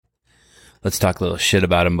let's talk a little shit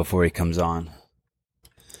about him before he comes on.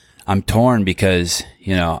 I'm torn because,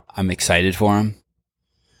 I'm excited for him.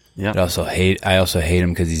 Yeah. But I also hate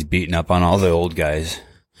him because he's beating up on all the old guys.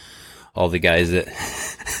 All the guys that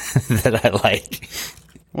that I like.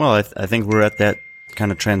 Well, I think we're at that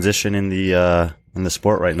kind of transition in the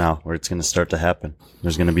sport right now where it's going to start to happen.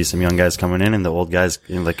 There's going to be some young guys coming in, and the old guys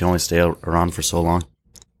can only stay around for so long.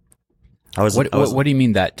 What do you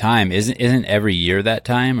mean that time? Isn't every year that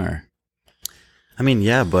time, or? I mean,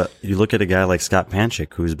 yeah, but you look at a guy like Scott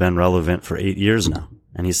Panchik, who's been relevant for 8 years now,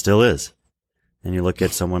 and he still is. And you look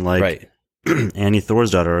at someone like Annie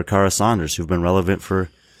Thorsdottir or Cara Saunders, who've been relevant for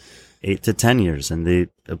 8 to 10 years, and they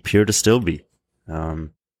appear to still be.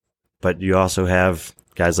 But you also have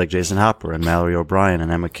guys like Jayson Hopper and Mallory O'Brien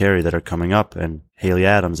and Emma Carey that are coming up, and Haley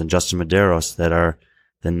Adams and Justin Medeiros that are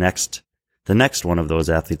the next one of those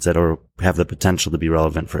athletes that have the potential to be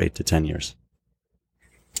relevant for 8 to 10 years.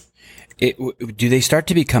 Do they start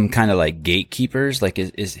to become kind of like gatekeepers? Like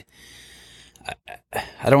I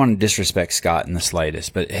don't want to disrespect Scott in the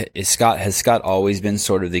slightest, but has Scott always been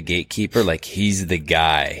sort of the gatekeeper? Like he's the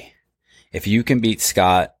guy. If you can beat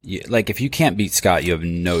Scott, if you can't beat Scott, you have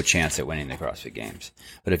no chance at winning the CrossFit Games.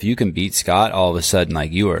 But if you can beat Scott, all of a sudden,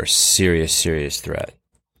 you are a serious, serious threat.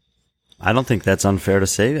 I don't think that's unfair to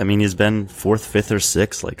say. I mean, he's been 4th, 5th, or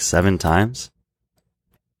 6th, 7 times.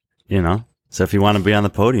 So if you want to be on the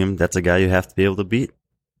podium, that's a guy you have to be able to beat.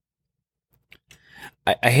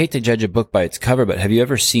 I hate to judge a book by its cover, but have you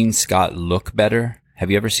ever seen Scott look better?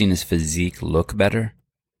 Have you ever seen his physique look better?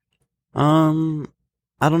 I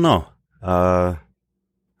don't know. I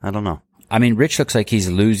don't know. I mean, Rich looks like he's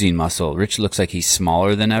losing muscle. Rich looks like he's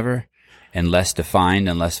smaller than ever and less defined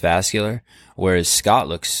and less vascular, whereas Scott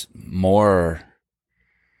looks more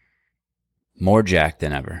jacked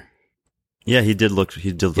than ever. Yeah, he did look.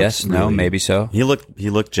 Yes, really, no, maybe so. He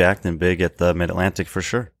looked jacked and big at the Mid-Atlantic for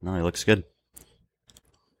sure. No, he looks good.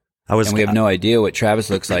 And we have no idea what Travis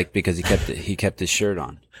looks like because he kept his shirt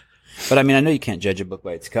on. But I mean, I know you can't judge a book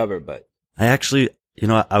by its cover, but I actually,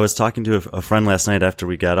 I was talking to a friend last night after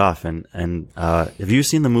we got off, and have you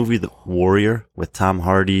seen the movie The Warrior with Tom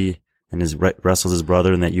Hardy and wrestles his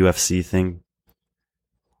brother in that UFC thing?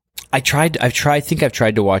 I think I've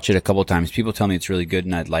tried to watch it a couple times. People tell me it's really good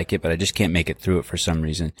and I'd like it, but I just can't make it through it for some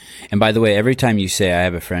reason. And by the way, every time you say I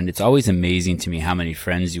have a friend, it's always amazing to me how many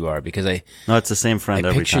friends you are because No, it's the same friend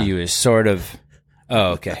every time. I picture you as sort of,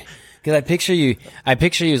 oh, okay. Because I picture you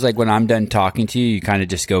as when I'm done talking to you, you kind of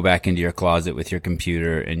just go back into your closet with your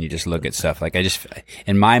computer and you just look at stuff.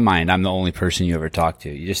 In my mind, I'm the only person you ever talk to.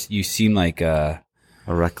 You seem like a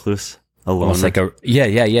recluse. Alone. Almost like yeah.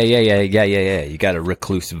 You got a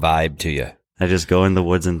recluse vibe to you. I just go in the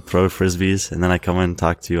woods and throw frisbees, and then I come in and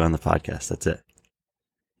talk to you on the podcast. That's it.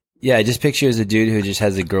 Yeah, I just picture you as a dude who just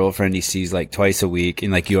has a girlfriend he sees twice a week,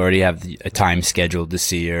 and you already have a time scheduled to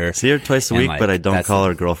see her. See her twice a week, but I don't call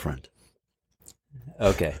her girlfriend.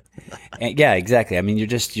 Okay. Yeah, exactly. I mean,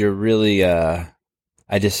 you're really.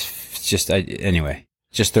 Anyway.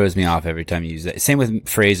 Just throws me off every time you use that. Same with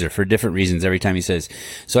Fraser for different reasons. Every time he says,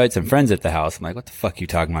 so I had some friends at the house. I'm like, what the fuck are you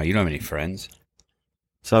talking about? You don't have any friends.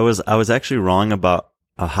 So I was actually wrong about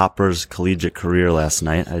Hopper's collegiate career last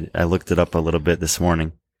night. I looked it up a little bit this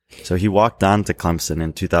morning. So he walked on to Clemson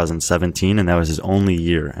in 2017, and that was his only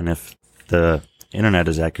year. And if the internet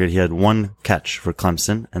is accurate, he had 1 catch for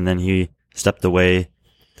Clemson, and then he stepped away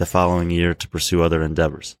the following year to pursue other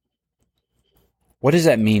endeavors. What does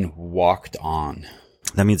that mean, walked on?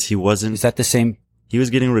 That means he wasn't... Is that the same? He was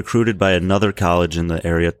getting recruited by another college in the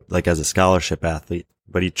area, as a scholarship athlete,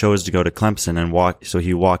 but he chose to go to Clemson and so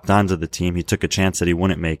he walked onto the team. He took a chance that he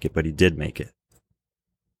wouldn't make it, but he did make it.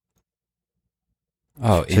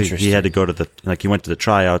 Oh, so interesting. He had to go to he went to the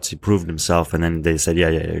tryouts, he proved himself, and then they said, yeah,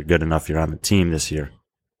 you're good enough, you're on the team this year.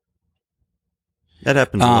 That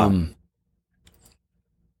happens a lot.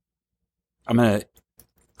 I'm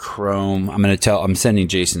sending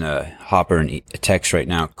Jayson Hopper a text right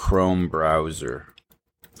now. Chrome browser,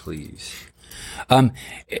 please. You're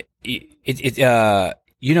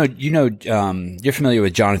familiar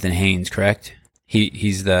with Jonathan Haynes, correct?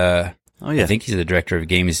 He's the, oh yeah. I think he's the director of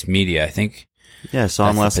games media. I think. Yeah, I saw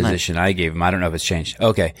him last night. That's the position I gave him. I don't know if it's changed.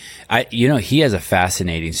 Okay. He has a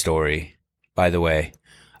fascinating story, by the way,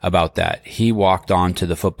 about that. He walked on to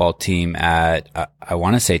the football team at, I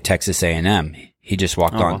want to say Texas A&M. He just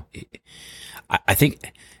walked on. I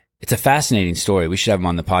think it's a fascinating story. We should have him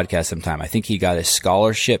on the podcast sometime. I think he got a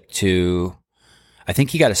scholarship to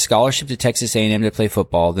Texas A&M to play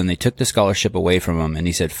football. Then they took the scholarship away from him and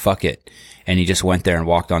he said, fuck it. And he just went there and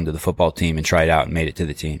walked onto the football team and tried out and made it to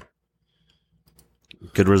the team.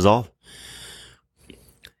 Good resolve.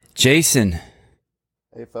 Jayson.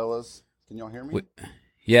 Hey, fellas. Can y'all hear me?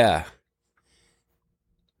 Yeah.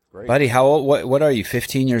 Great. Buddy, how old? What are you,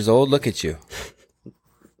 15 years old? Look at you.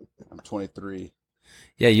 I'm 23.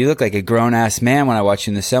 Yeah, you look like a grown-ass man when I watch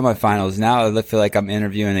you in the semifinals. Now I feel like I'm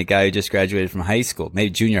interviewing a guy who just graduated from high school,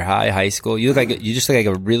 maybe junior high, high school. You just look like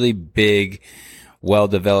a really big,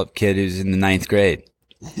 well-developed kid who's in the 9th grade.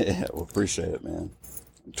 Yeah, well, appreciate it, man.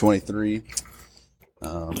 I'm 23.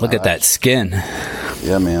 Look at that skin.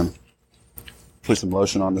 Yeah, man. Put some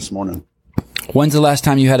lotion on this morning. When's the last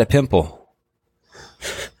time you had a pimple?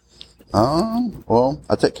 Well,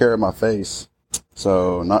 I take care of my face,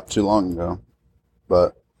 so not too long ago.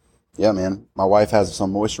 But yeah, man, my wife has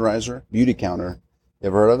some moisturizer, Beauty Counter. You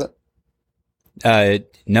ever heard of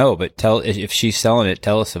it? No, but if she's selling it,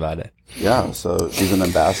 tell us about it. Yeah, so she's an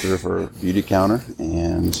ambassador for Beauty Counter,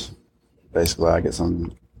 and basically I get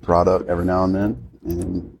some product every now and then,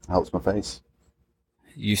 and it helps my face.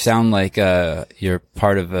 You sound like you're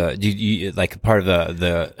part of a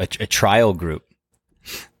trial group.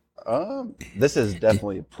 This is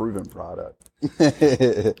definitely a proven product.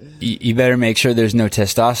 You better make sure there's no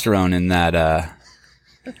testosterone in that.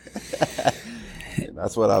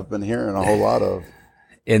 That's what I've been hearing a whole lot of.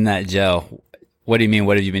 In that gel. What do you mean?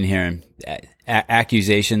 What have you been hearing?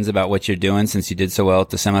 Accusations about what you're doing since you did so well at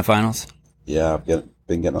the semifinals? Yeah, I've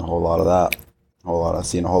been getting a whole lot of that. I've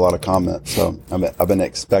seen a whole lot of comments. So I've been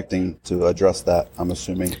expecting to address that. I'm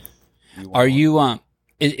assuming. Are you?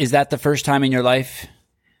 Is that the first time in your life?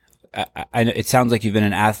 I know it sounds like you've been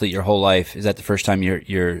an athlete your whole life. Is that the first time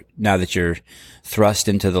you're now that you're thrust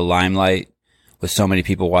into the limelight with so many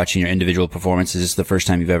people watching your individual performances? Is this the first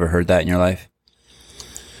time you've ever heard that in your life?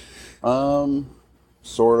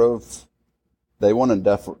 Sort of. They want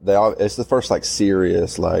to it's the first like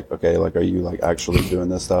serious, like, okay, like, are you like actually doing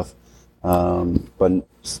this stuff? But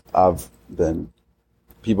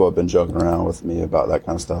people have been joking around with me about that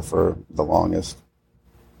kind of stuff for the longest.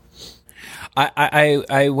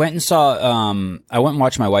 I went and saw, I went and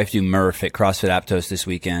watched my wife do Murph at CrossFit Aptos this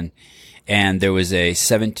weekend. And there was a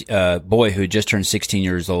boy who just turned 16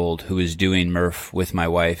 years old who was doing Murph with my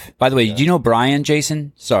wife. By the way, do you know Brian,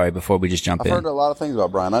 Jayson? Sorry, before we just jump in. I've heard a lot of things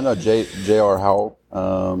about Brian. I know J.R. Howell,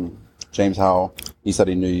 James Howell. He said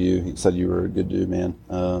he knew you. He said you were a good dude, man.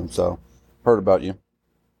 So heard about you.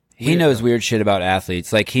 He knows weird shit about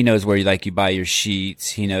athletes. Like, he knows where you buy your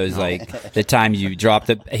sheets. He knows the time you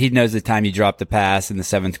he knows the time you dropped the pass in the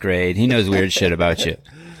 7th grade. He knows weird shit about you.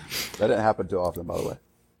 That didn't happen too often, by the way.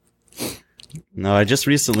 No, I just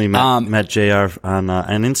recently met JR on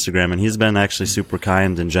Instagram, and he's been actually super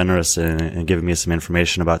kind and generous and giving me some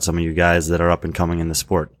information about some of you guys that are up and coming in the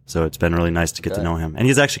sport. So it's been really nice to get to know him. And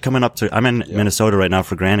he's actually coming up I'm in Minnesota right now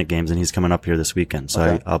for Granite Games, and he's coming up here this weekend.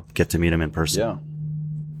 So I'll get to meet him in person. Yeah.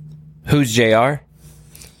 Who's JR?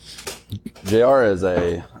 JR is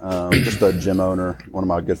just a gym owner, one of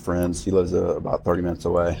my good friends. He lives about 30 minutes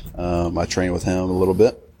away. I train with him a little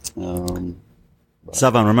bit.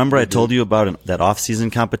 Savan, remember I told you about that off-season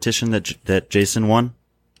competition that Jayson won?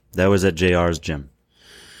 That was at JR's gym.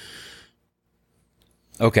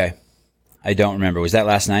 Okay. I don't remember. Was that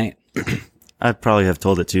last night? I probably have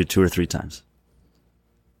told it to you 2 or 3 times.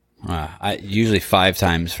 I usually 5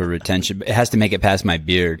 times for retention, but it has to make it past my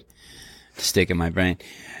beard to stick in my brain.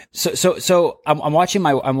 So I'm watching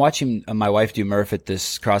my wife do Murph at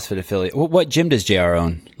this CrossFit affiliate. What gym does JR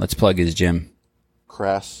own? Let's plug his gym.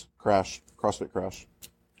 CrossFit Crash. CRASH,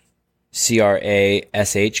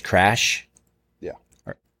 Crash? Yeah.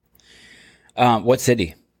 What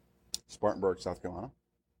city? Spartanburg, South Carolina.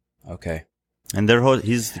 Okay. And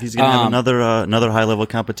he's going to have another high level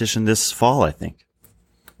competition this fall, I think,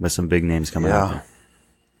 with some big names coming out there.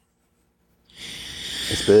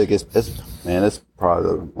 It's big. It's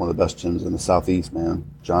probably one of the best gyms in the Southeast, man.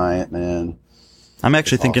 Giant, man. I'm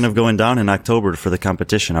actually thinking of going down in October for the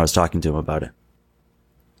competition. I was talking to him about it.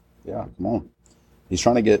 Yeah, come on. He's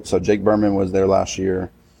trying to get, so Jake Berman was there last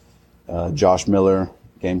year. Josh Miller,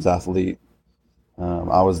 Games athlete.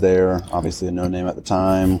 I was there, obviously a no name at the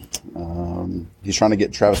time. He's trying to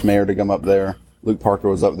get Travis Mayer to come up there. Luke Parker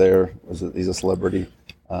was up there. He's a celebrity.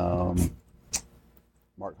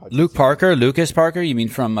 Lucas Parker? You mean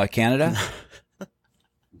from Canada?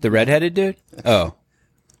 The redheaded dude? Oh.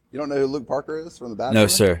 You don't know who Luke Parker is from The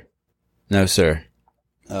Bachelor? No, sir.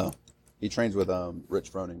 Oh. He trains with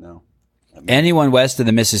Rich Froning now. Anyone west of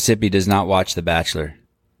the Mississippi does not watch The Bachelor.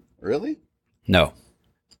 Really? No.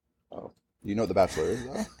 Oh. You know what The Bachelor is,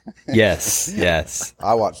 though? Yes.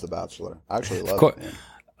 I watch The Bachelor. I actually love it, man.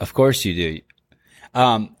 Of course you do.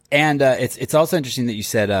 And it's also interesting that you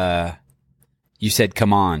said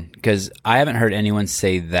come on, because I haven't heard anyone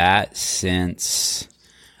say that since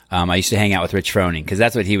I used to hang out with Rich Froning because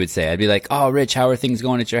that's what he would say. I'd be like, "Oh, Rich, how are things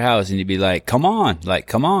going at your house?" And he'd be like, come on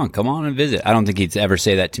and visit." I don't think he'd ever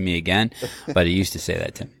say that to me again, but he used to say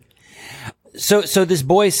that to me. So this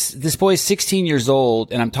boy's 16 years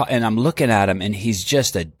old, and I'm looking at him, and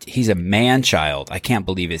he's a man child. I can't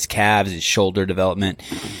believe his calves, his shoulder development,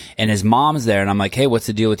 and his mom's there, and I'm like, "Hey, what's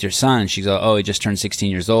the deal with your son?" And she's like, "Oh, he just turned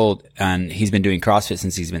 16 years old, and he's been doing CrossFit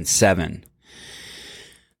since he's been 7.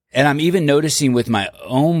 And I'm even noticing with my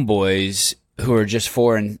own boys who are just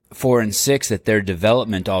 4 and 6 that their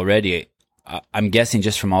development already, I'm guessing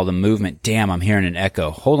just from all the movement. Damn, I'm hearing an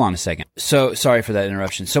echo. Hold on a second. So sorry for that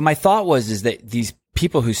interruption. So my thought is that these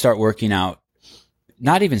people who start working out,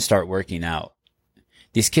 not even start working out,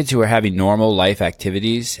 these kids who are having normal life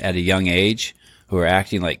activities at a young age, who are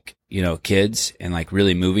acting like, kids and like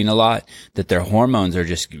really moving a lot, that their hormones are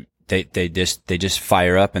just, they just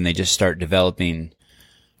fire up and they just start developing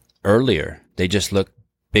earlier. They just look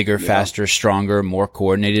bigger, faster, stronger, more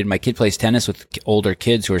coordinated. My kid plays tennis with older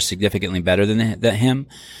kids who are significantly better than him,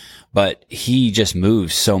 but he just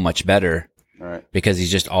moves so much better because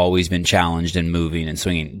he's just always been challenged and moving and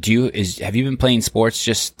swinging. Have you been playing sports?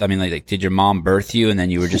 Did your mom birth you and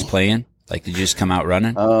then you were just playing? Like, did you just come out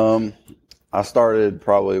running? I started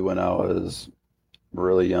probably when I was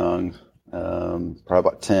really young, probably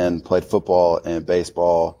about 10, played football and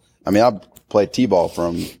baseball. I played t-ball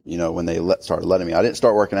from, when they started letting me. I didn't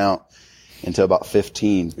start working out until about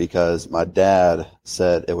 15 because my dad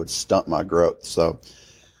said it would stunt my growth. So,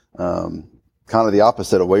 kind of the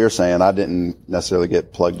opposite of what you're saying. I didn't necessarily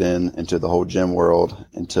get plugged into the whole gym world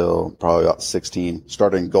until probably about 16.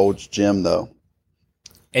 Started in Gold's Gym though.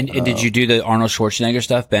 And did you do the Arnold Schwarzenegger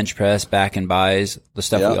stuff, bench press, back and buys, the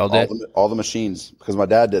stuff we all did? All the machines, because my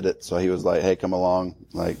dad did it. So he was like, "Hey, come along,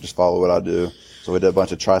 like just follow what I do." So we did a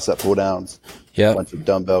bunch of tricep pull downs, a bunch of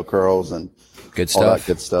dumbbell curls, and good stuff. All that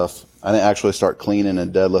good stuff. I didn't actually start cleaning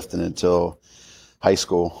and deadlifting until high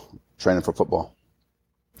school, training for football.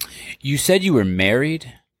 You said you were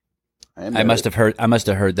married? I must have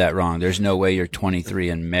heard that wrong. There's no way you're 23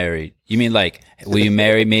 and married. You mean like, will you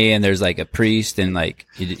marry me? And there's like a priest and like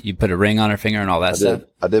you put a ring on her finger and all that stuff?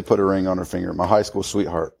 I did put a ring on her finger. My high school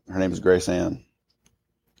sweetheart. Her name is Grace Ann.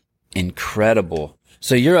 Incredible.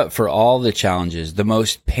 So you're up for all the challenges, the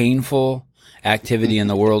most painful activity in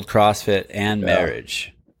the world, CrossFit and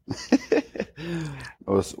marriage.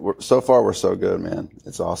 So far, we're so good, man.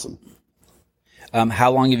 It's awesome.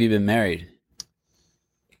 How long have you been married?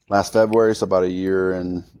 Last February, so about a year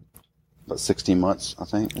and about 16 months, I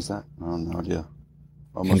think. Is that? I have no idea.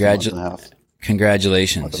 Almost a month and a half.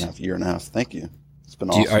 Congratulations. Month and a half, year and a half. Thank you. It's been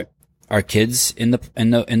awesome. Are kids in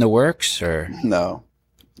the works or? No.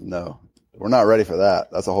 We're not ready for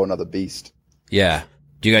that. That's a whole nother beast. Yeah.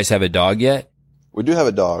 Do you guys have a dog yet? We do have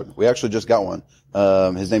a dog. We actually just got one.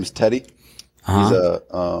 His name's Teddy. He's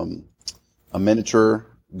a miniature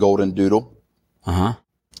golden doodle.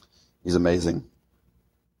 He's amazing.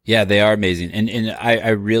 Yeah, they are amazing. And I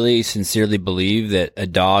really sincerely believe that a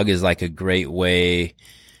dog is like a great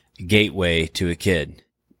gateway to a kid.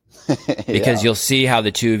 Because you'll see how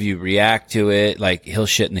the two of you react to it. Like he'll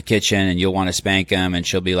shit in the kitchen and you'll want to spank him and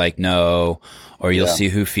she'll be like, no. Or you'll see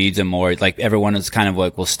who feeds him more. Like everyone is kind of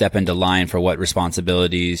like, will step into line for what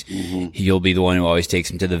responsibilities. You'll be the one who always takes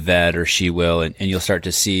him to the vet or she will. And you'll start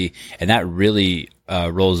to see, and that really,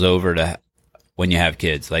 rolls over to when you have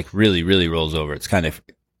kids, like really, really rolls over. It's kind of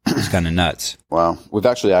nuts. Wow. We've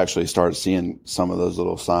actually started seeing some of those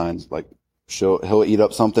little signs. Like he'll eat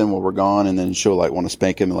up something while we're gone, and then she'll like want to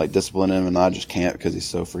spank him and like discipline him, and I just can't because he's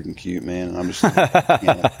so freaking cute, man. And I'm just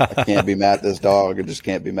I can't be mad at this dog. I just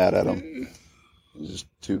can't be mad at him. He's just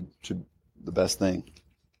too the best thing.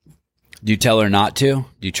 Do you tell her not to?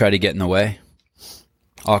 Do you try to get in the way?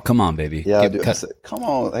 Oh, come on, baby. Yeah, I do. I said, come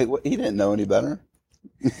on. Hey, he didn't know any better.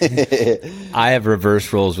 I have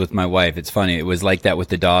reverse roles with my wife. It's funny. It was like that with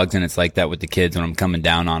the dogs, and it's like that with the kids when I'm coming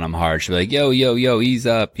down on them hard. She'll be like, yo, ease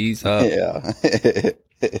up. Yeah.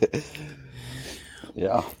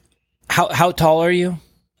 Yeah. How tall are you?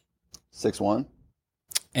 6'1".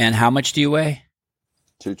 And how much do you weigh?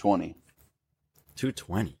 220.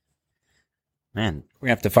 220. Man. We're going to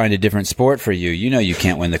have to find a different sport for you. You know you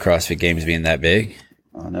can't win the CrossFit Games being that big.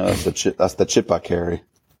 I know. That's the chip I carry.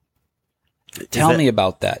 Tell me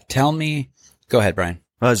about that. Go ahead, Brian.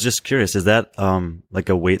 I was just curious. Is that like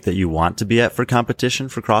a weight that you want to be at for competition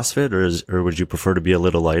for CrossFit, or would you prefer to be a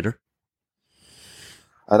little lighter?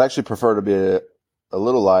 I'd actually prefer to be a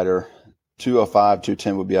little lighter. 205,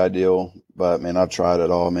 210 would be ideal. But man, I've tried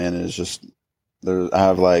it all, man. It's just I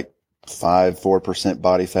have like 4%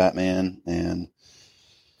 body fat, man, and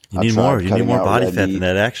you need more. You need more body fat than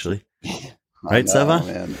that, actually. Right, Seva?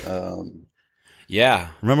 Man. Yeah.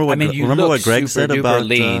 Remember what Greg said about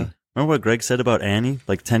lean. remember what Greg said about Annie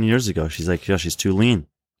like 10 years ago? She's like, yeah, she's too lean.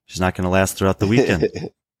 She's not going to last throughout the weekend.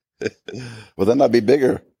 Well, then I'd be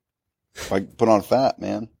bigger. If I put on fat,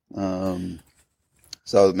 man.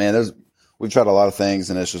 So, man, we've tried a lot of things,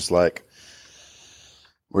 and it's just like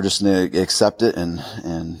we're just going to accept it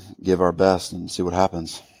and give our best and see what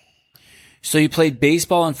happens. So you played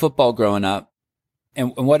baseball and football growing up.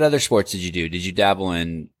 And what other sports did you do? Did you dabble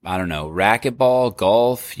in, I don't know, racquetball,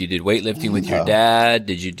 golf? You did weightlifting with your dad?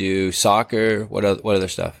 Did you do soccer? What other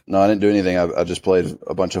stuff? No, I didn't do anything. I just played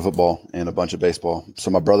a bunch of football and a bunch of baseball. So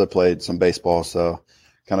my brother played some baseball, so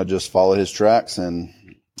kind of just followed his tracks. And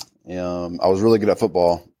I was really good at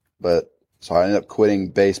football, so I ended up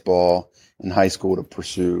quitting baseball in high school to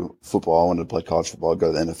pursue football. I wanted to play college football,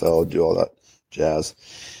 go to the NFL, do all that jazz.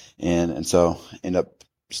 And so ended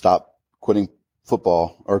up quitting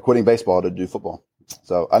baseball to do football.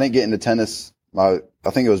 So I didn't get into tennis. I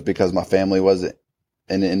think it was because my family was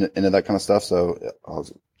into that kind of stuff. So I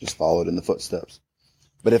was just followed in the footsteps.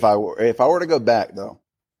 But if I were to go back though,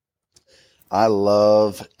 I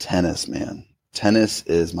love tennis, man. Tennis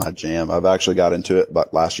is my jam. I've actually got into it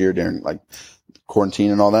about last year during like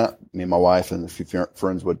quarantine and all that. Me and my wife and a few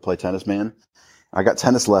friends would play tennis, man. I got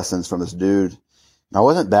tennis lessons from this dude. I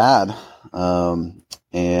wasn't bad.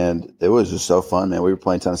 And it was just so fun, man. We were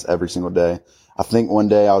playing tennis every single day. I think one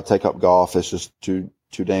day I'll take up golf. It's just too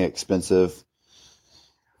dang expensive.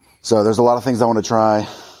 So there's a lot of things I want to try.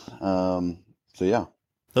 So yeah.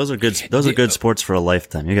 Those are good sports for a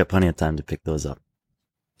lifetime. You got plenty of time to pick those up.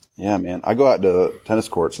 Yeah, man. I go out to tennis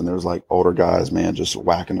courts and there's like older guys, man, just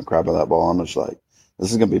whacking the crap out of that ball. I'm just like,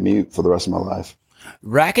 this is going to be me for the rest of my life.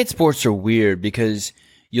 Racket sports are weird because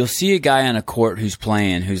you'll see a guy on a court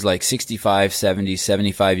who's like 65, 70,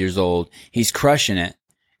 75 years old. He's crushing it.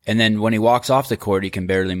 And then when he walks off the court, he can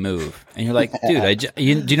barely move. And you're like, dude, do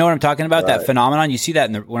you know what I'm talking about? Right. That phenomenon? You see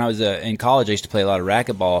that when I was in college, I used to play a lot of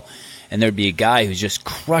racquetball, and there'd be a guy who's just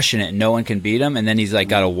crushing it and no one can beat him. And then he's like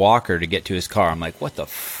got a walker to get to his car. I'm like, what the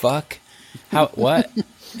fuck? What?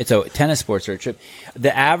 It's tennis sports are a trip.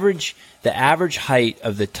 The average height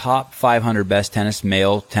of the top 500 best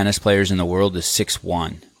male tennis players in the world is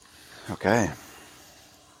 6'1". Okay.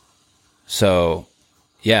 So,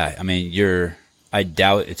 yeah, I mean, I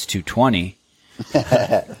doubt it's 220.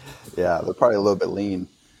 Yeah, they're probably a little bit lean,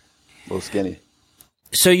 a little skinny.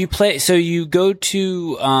 So you go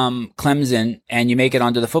to Clemson and you make it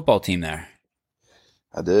onto the football team there.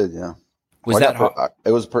 I did, yeah. Was that hard?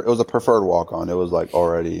 It was a preferred walk on. It was like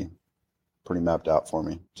already pretty mapped out for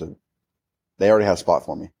me. So they already had a spot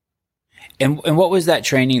for me. And what was that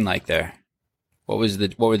training like there? What were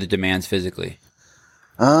the demands physically?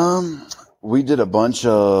 We did a bunch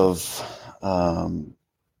of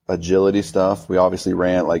agility stuff. We obviously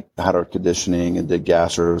had our conditioning and did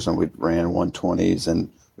gassers, and we ran 120s,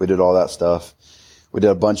 and we did all that stuff. We did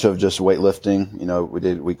a bunch of just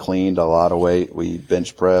weightlifting. We cleaned a lot of weight. We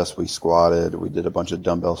bench pressed, we squatted, we did a bunch of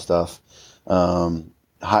dumbbell stuff.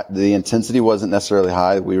 The intensity wasn't necessarily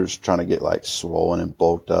high. We were just trying to get like swollen and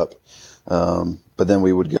bulked up. But then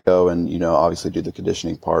we would go and, obviously do the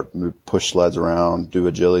conditioning part, push sleds around, do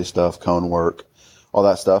agility stuff, cone work, all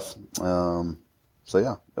that stuff. So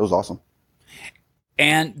yeah, it was awesome.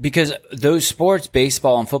 And because those sports,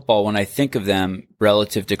 baseball and football, when I think of them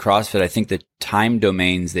relative to CrossFit, I think the time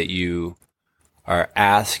domains that you are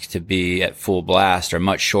asked to be at full blast are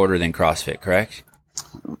much shorter than CrossFit, correct?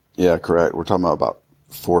 Yeah, correct. We're talking about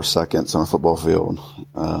 4 seconds on a football field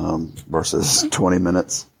versus 20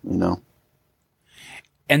 minutes,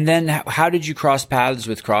 And then how did you cross paths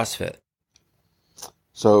with CrossFit?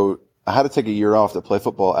 So I had to take a year off to play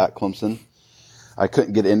football at Clemson. I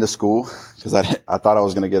couldn't get into school because I thought I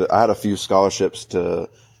was going to get it. I had a few scholarships to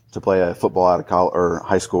play football out of college or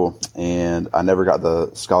high school, and I never got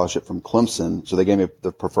the scholarship from Clemson. So they gave me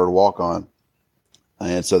the preferred walk on.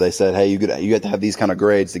 And so they said, hey, you have to have these kind of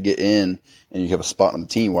grades to get in and you have a spot on the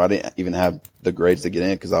team. Well, I didn't even have the grades to get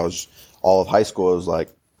in because I was all of high school. I was like,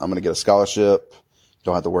 I'm going to get a scholarship.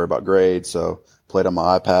 Don't have to worry about grades. So played on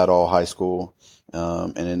my iPad all high school,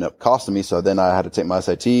 and ended up costing me. So then I had to take my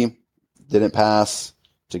SAT. Didn't pass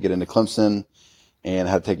to get into Clemson, and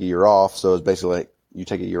had to take a year off. So it's basically like you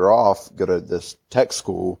take a year off, go to this tech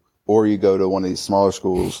school, or you go to one of these smaller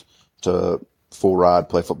schools to full ride,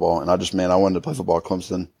 play football. And I wanted to play football at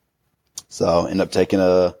Clemson. So ended up taking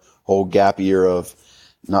a whole gap year of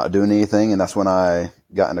not doing anything. And that's when I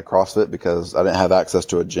got into CrossFit because I didn't have access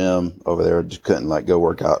to a gym over there. Just couldn't go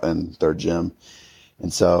work out in their gym.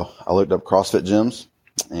 And so I looked up CrossFit gyms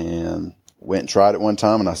and went and tried it one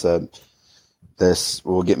time. And I said, this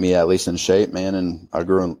will get me at least in shape, man. And I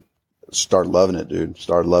grew and started loving it, dude.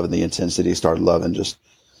 Started loving the intensity, started loving just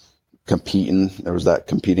competing. There was that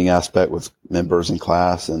competing aspect with members in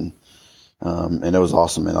class, and it was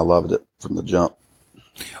awesome, man. I loved it from the jump.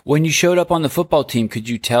 When you showed up on the football team, could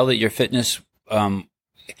you tell that your fitness, I'm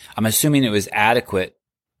assuming it was adequate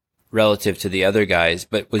relative to the other guys,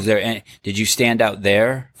 but did you stand out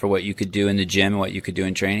there for what you could do in the gym and what you could do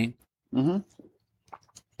in training? Mm-hmm.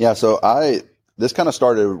 Yeah. So this kind of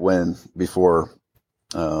started before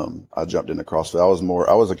I jumped into CrossFit.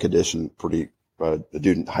 I was a conditioned a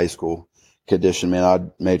dude in high school. Condition, man. I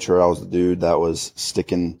made sure I was the dude that was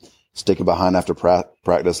sticking behind after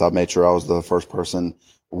practice. I made sure I was the first person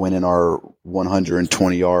winning our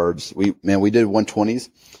 120 yards. We did 120s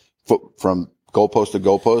from goalpost to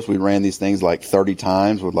goalpost. We ran these things like 30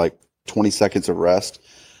 times with like 20 seconds of rest.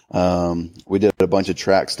 We did a bunch of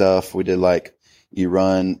track stuff. We did like, you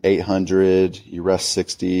run 800, you rest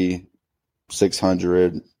 60,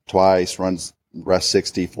 600 twice, rest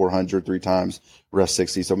 60, 400 3 times, rest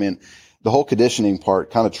 60. So, man, the whole conditioning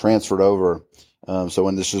part kind of transferred over. So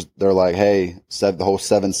when they're like, hey, the whole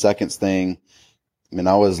 7 seconds thing, I mean,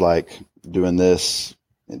 I was like doing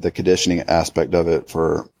the conditioning aspect of it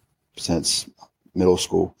since middle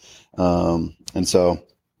school. And so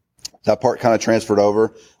that part kind of transferred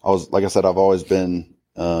over. Like I said, I've always been,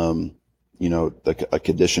 a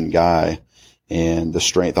conditioned guy, and the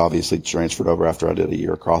strength obviously transferred over after I did a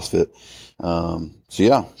year of CrossFit. So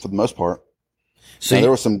yeah, for the most part. So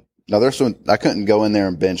there's some, I couldn't go in there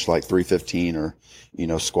and bench like 315 or,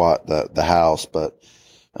 squat the house, but,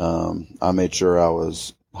 I made sure I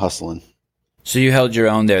was hustling. So you held your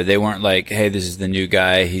own there. They weren't like, hey, this is the new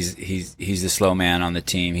guy. He's the slow man on the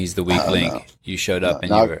team. He's the weak link. No. You showed up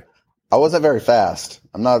and you were. I wasn't very fast.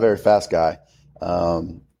 I'm not a very fast guy.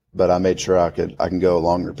 But I made sure I can go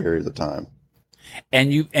longer periods of time.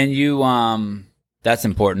 And you, that's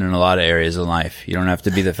important in a lot of areas of life. You don't have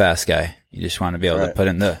to be the fast guy. You just want to be able to put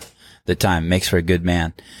in the time. Makes for a good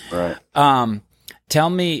man. Right. Tell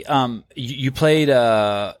me, you played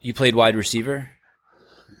wide receiver?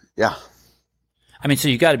 Yeah. I mean, so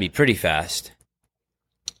you got to be pretty fast.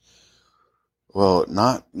 Well,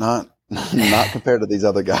 not compared to these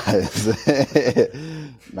other guys.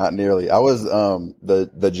 Not nearly. I was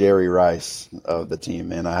the Jerry Rice of the team,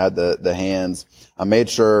 man. I had the hands. I made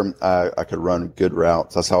sure I could run good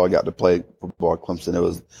routes. That's how I got to play football at Clemson. It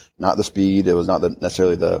was not the speed. It was not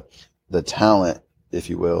necessarily the talent, if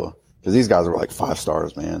you will, because these guys were like 5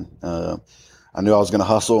 stars, man. I knew I was going to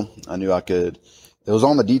hustle. I knew I could. It was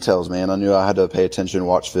on the details, man. I knew I had to pay attention,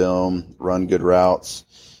 watch film, run good routes,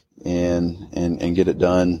 and get it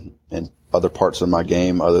done in other parts of my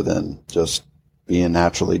game other than just being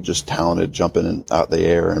naturally just talented, jumping out the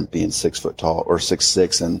air and being 6 foot tall or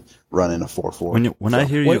 6'6" and running a 4.4. When I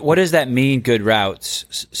hear you, what does that mean? Good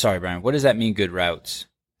routes. Sorry, Brian. What does that mean? Good routes.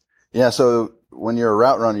 Yeah. So when you're a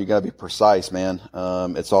route runner, you got to be precise, man.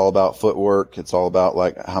 It's all about footwork. It's all about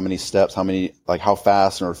like how many steps, how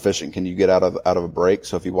fast or efficient can you get out of a break.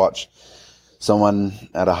 So if you watch someone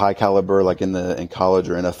at a high caliber, like in college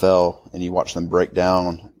or NFL, and you watch them break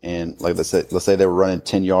down and like, let's say they were running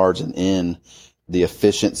 10 yards and in, the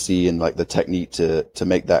efficiency and like the technique to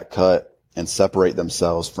make that cut and separate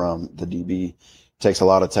themselves from the DB takes a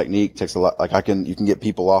lot of technique, takes a lot, like you can get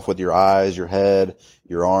people off with your eyes, your head,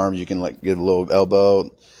 your arms, you can like get a little elbow.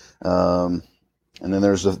 And then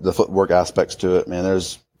there's the footwork aspects to it, man.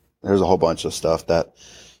 There's a whole bunch of stuff that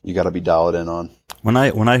you got to be dialed in on. When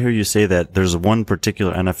I hear you say that, there's one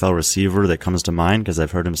particular NFL receiver that comes to mind because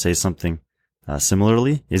I've heard him say something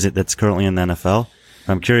similarly. Is it that's currently in the NFL?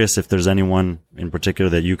 I'm curious if there's anyone in particular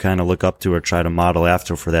that you kind of look up to or try to model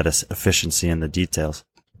after for that efficiency in the details.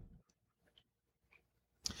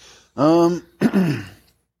 Wes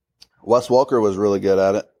Welker was really good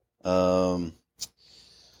at it. Hunter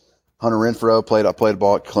Renfrow I played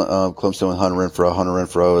ball at Clemson with Hunter Renfrow. Hunter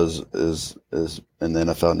Renfrow is in the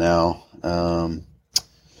NFL now.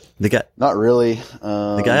 The guy, not really.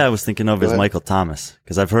 The guy I was thinking of is Michael Thomas,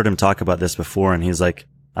 because I've heard him talk about this before, and he's like,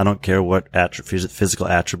 I don't care what physical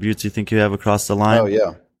attributes you think you have across the line. Oh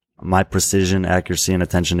yeah. My precision, accuracy, and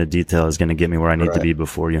attention to detail is going to get me where I need to be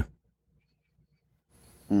before you.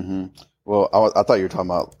 Mm-hmm. Well, I thought you were talking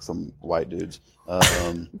about some white dudes.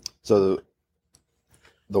 So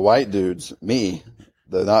the white dudes, me,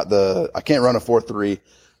 I can't run a 4.3,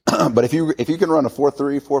 but if you can run a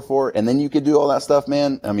 4.3, 4.4, and then you could do all that stuff,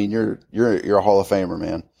 man. I mean, you're a Hall of Famer,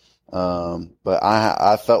 man. But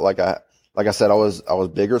I felt like I said, I was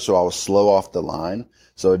bigger, so I was slow off the line.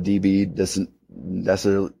 So a DB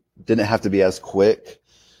didn't have to be as quick.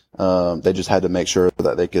 They just had to make sure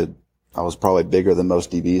that they could I was probably bigger than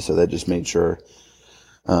most DBs, so they just made sure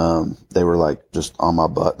they were like just on my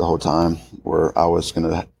butt the whole time, where I was going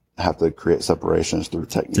to have to create separations through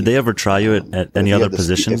technique. Did they ever try you at any other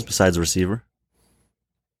positions besides receiver?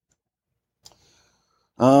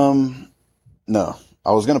 No.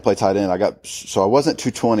 I was going to play tight end. So I wasn't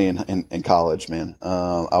 220 in college, man.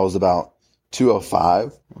 I was about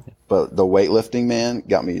 205, but the weightlifting, man,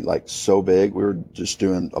 got me like so big. We were just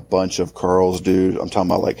doing a bunch of curls, dude. I'm talking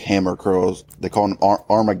about like hammer curls. They call them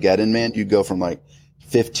Armageddon, man. You go from like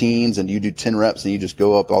 15s and you do 10 reps and you just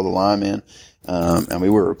go up all the line, man. And we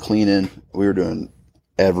were cleaning. We were doing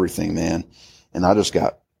everything, man. And I just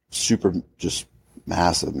got super, just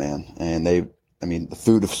massive, man. And the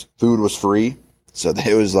food was free. So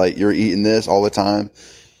it was like, you're eating this all the time.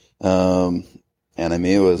 And I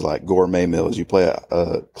mean, it was like gourmet meals. You play at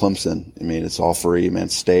Clemson. I mean, it's all free, man.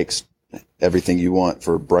 Steaks, everything you want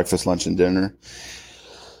for breakfast, lunch, and dinner.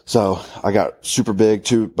 So I got super big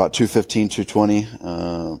to about 215, 220.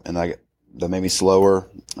 And that made me slower.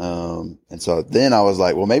 And so then I was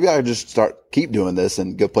like, well, maybe I could just keep doing this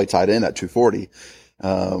and go play tight end at 240.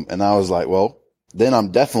 And I was like, well, then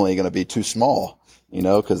I'm definitely going to be too small.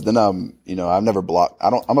 Cause then I've never blocked.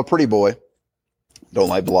 I'm a pretty boy. Don't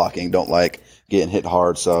like blocking. Don't like getting hit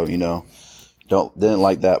hard. So, didn't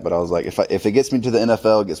like that. But I was like, if it gets me to the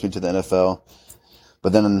NFL, it gets me to the NFL.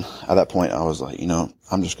 But then at that point I was like,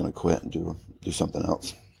 I'm just going to quit and do something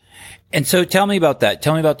else. And so tell me about that.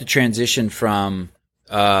 Tell me about the transition from,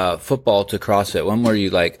 football to CrossFit. When were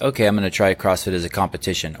you like, okay, I'm going to try CrossFit as a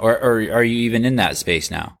competition, or are you even in that space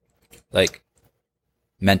now? Like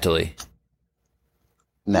mentally?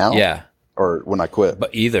 Now? Yeah. Or when I quit?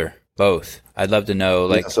 But both. I'd love to know.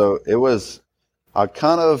 Like, so it was,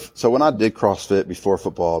 so when I did CrossFit before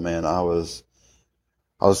football, man, I was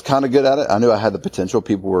kind of good at it. I knew I had the potential.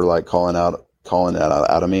 People were like calling that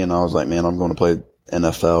out of me. And I was like, man, I'm going to play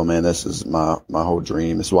NFL, man. This is my whole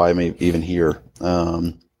dream. It's why I'm even here.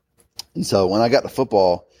 And so when I got to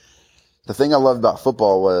football, the thing I loved about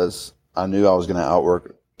football was I knew I was going to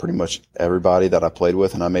outwork pretty much everybody that I played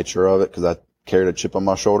with. And I made sure of it because I carried a chip on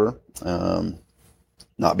my shoulder.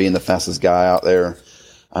 Not being the fastest guy out there,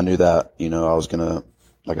 I knew that, I was going to,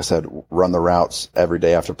 like I said, run the routes every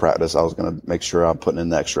day after practice. I was going to make sure I'm putting in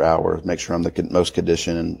the extra hours, make sure I'm the most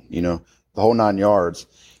conditioned and, the whole 9 yards.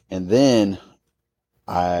 And then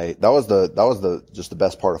that was just the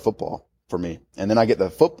best part of football for me. And then I get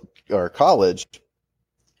to college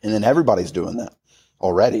and then everybody's doing that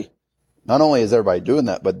already. Not only is everybody doing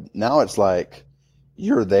that, but now it's like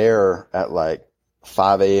you're there at like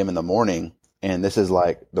 5 a.m. in the morning. And this is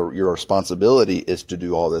like your responsibility is to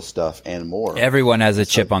do all this stuff and more. Everyone has a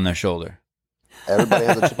chip on their shoulder. Everybody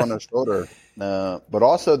has a chip on their shoulder. But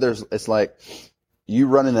also it's like you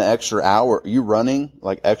running an extra hour, you running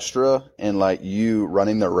like extra and like you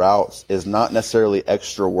running the routes is not necessarily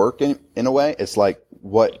extra work in a way. It's like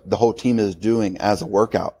what the whole team is doing as a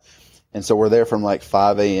workout. And so we're there from like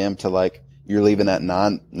 5 a.m. to like you're leaving at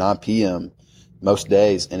 9 p.m. most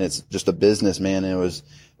days. And it's just a business, man. And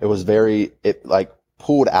it like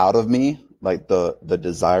pulled out of me like the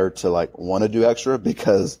desire to like want to do extra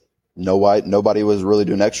because nobody was really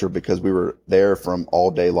doing extra because we were there from all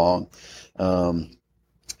day long.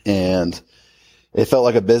 And it felt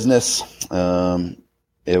like a business.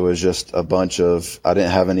 It was just a bunch of, I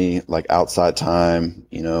didn't have any like outside time,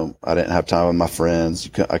 I didn't have time with my friends.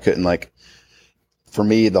 I couldn't like, for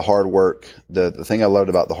me, the hard work, the thing I loved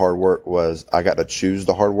about the hard work was I got to choose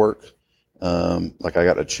the hard work. Like I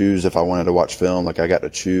got to choose if I wanted to watch film, like I got to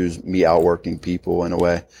choose me outworking people in a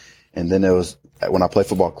way. And then it was, when I played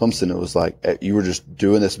football at Clemson, it was like, you were just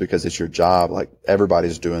doing this because it's your job. Like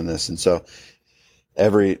everybody's doing this. And so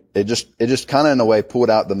it just kind of in a way pulled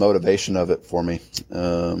out the motivation of it for me.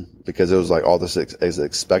 Because it was like all this is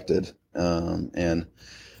expected. And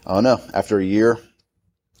I don't know, after a year,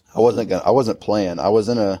 I wasn't playing. I was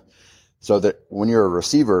so that when you're a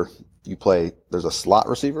receiver, there's a slot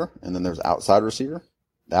receiver and then there's outside receiver.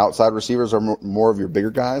 The outside receivers are more of your bigger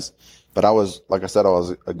guys, but I was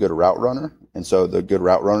a good route runner. And so the good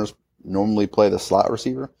route runners normally play the slot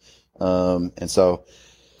receiver. And so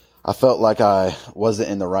I felt like I wasn't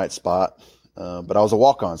in the right spot. But I was a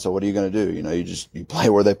walk-on. So what are you going to do? You play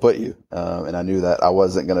where they put you. And I knew that I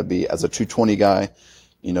wasn't going to be as a 220 guy,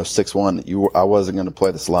 6'1", I wasn't going to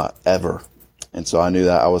play the slot ever. And so I knew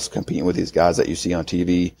that I was competing with these guys that you see on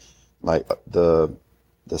TV, like the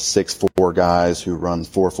 6'4" guys who run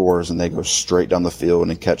 4.4s and they go straight down the field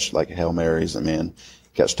and catch like Hail Marys and man,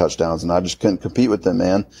 catch touchdowns. And I just couldn't compete with them,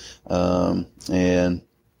 man. And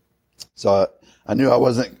so I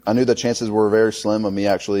knew the chances were very slim of me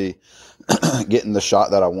actually getting the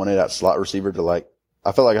shot that I wanted at slot receiver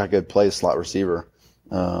I felt like I could play slot receiver.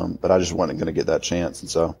 But I just wasn't going to get that chance. And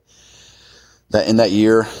so that in that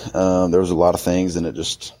year, there was a lot of things, and I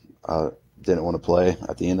didn't want to play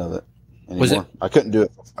at the end of it anymore. I couldn't do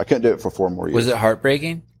it. I couldn't do it for 4 more years. Was it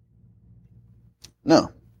heartbreaking?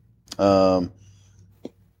 No.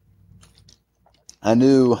 I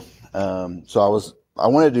knew, so I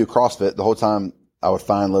wanted to do CrossFit the whole time. I would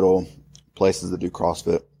find little places to do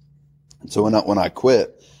CrossFit. And so when I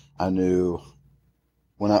quit, I knew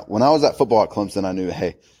when I was at football at Clemson, I knew,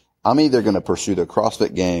 hey, I'm either going to pursue the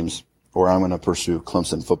CrossFit games or I'm going to pursue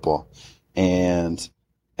Clemson football. And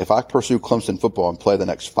if I pursue Clemson football and play the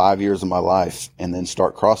next 5 years of my life and then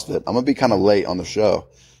start CrossFit, I'm going to be kind of late on the show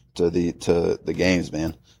to the games,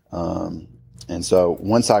 man. And so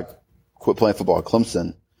once I quit playing football at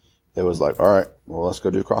Clemson, it was like, all right, well, let's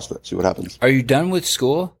go do CrossFit, see what happens. Are you done with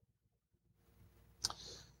school?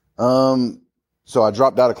 So I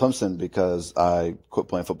dropped out of Clemson because I quit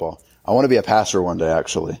playing football. I want to be a pastor one day,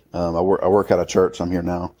 actually. I work at a church. I'm here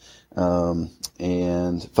now.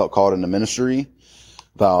 And felt called into ministry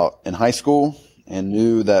in high school, and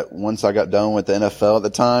knew that once I got done with the NFL at the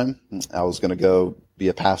time, I was going to go be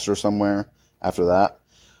a pastor somewhere after that.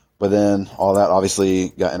 But then all that obviously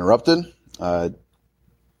got interrupted. I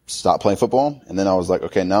stopped playing football. And then I was like,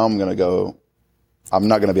 okay, now I'm not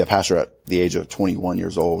going to be a pastor at the age of 21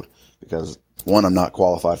 years old because 1, I'm not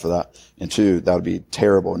qualified for that. And 2, that would be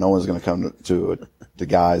terrible. No one's going to come to the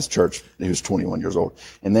guy's church who's 21 years old.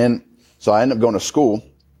 And then, so I ended up going to school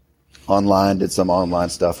online, did some online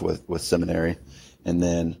stuff with seminary. And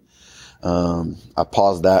then, I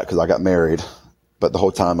paused that because I got married, but the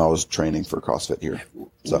whole time I was training for CrossFit here.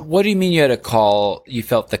 So what do you mean you had you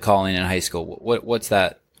felt the calling in high school? What's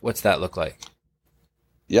that look like?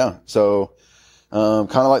 Yeah. So,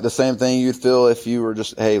 kind of like the same thing you'd feel if you were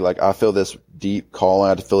just, hey, like I feel this deep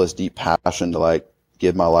calling. I feel this deep passion to like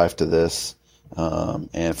give my life to this.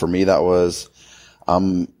 And for me, that was, I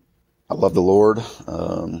love the Lord.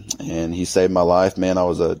 And he saved my life, man. I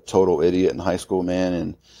was a total idiot in high school, man.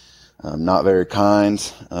 And, not very kind.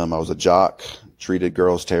 I was a jock, treated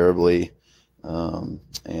girls terribly. And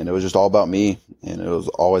it was just all about me, and it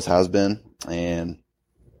always has been. And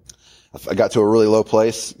I got to a really low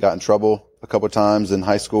place, got in trouble a couple of times in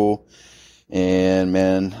high school, and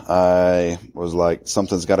man, I was like,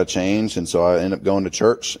 something's got to change. And so I ended up going to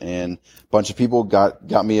church, and a bunch of people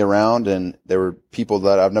got me around, and there were people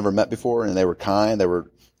that I've never met before, and they were kind. They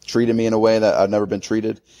were treating me in a way that I'd never been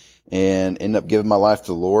treated, and ended up giving my life to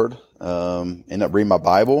the Lord. Ended up reading my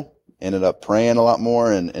Bible, ended up praying a lot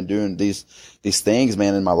more and doing these things,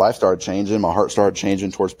 man. And my life started changing. My heart started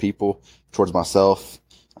changing towards people, towards myself.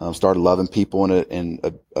 Started loving people in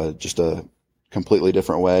just a completely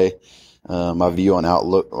different way. My view on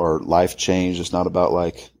outlook or life changed. It's not about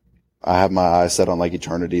like, I have my eyes set on like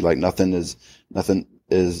eternity. Like nothing is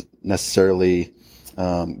necessarily,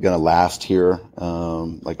 gonna last here.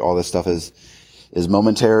 Like all this stuff is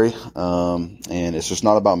momentary. And it's just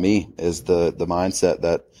not about me is the mindset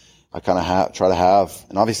that I kind of try to have.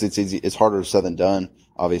 And obviously it's easy. It's harder said than done,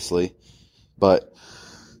 obviously, but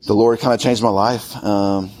the Lord kind of changed my life.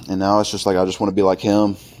 And now it's just like, I just want to be like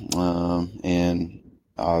him. And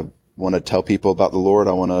I want to tell people about the Lord.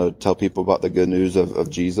 I want to tell people about the good news of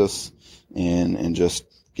Jesus and just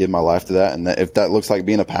give my life to that. And that, if that looks like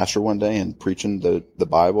being a pastor one day and preaching the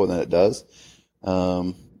Bible, then it does.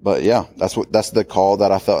 But yeah, that's the call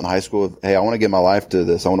that I felt in high school. Hey, I want to give my life to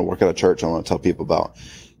this. I want to work at a church. I want to tell people about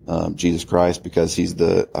Jesus Christ, because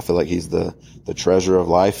I feel like he's the treasure of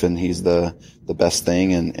life, and he's the best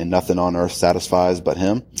thing, and nothing on earth satisfies but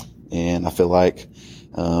him. And I feel like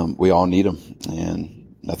we all need him,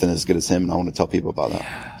 and nothing as good as him. And I want to tell people about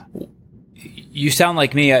that. You sound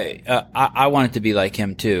like me. I wanted to be like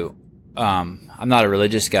him too. I'm not a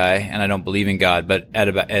religious guy, and I don't believe in God, but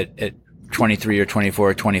at 23 or 24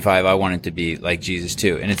 or 25, I wanted to be like Jesus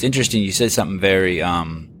too. And it's interesting. You said something very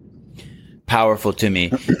powerful to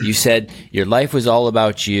me. You said your life was all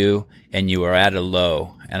about you and you were at a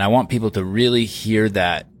low. And I want people to really hear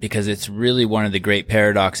that, because it's really one of the great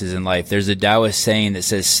paradoxes in life. There's a Taoist saying that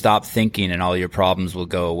says, stop thinking and all your problems will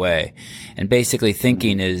go away. And basically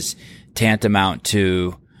thinking is tantamount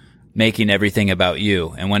to making everything about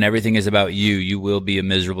you. And when everything is about you, you will be a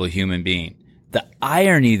miserable human being. The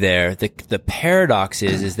irony there, the paradox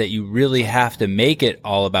is that you really have to make it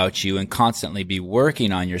all about you and constantly be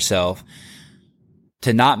working on yourself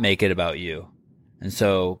to not make it about you. And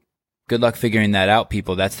so Good luck figuring that out,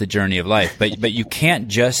 people. That's the journey of life. But you can't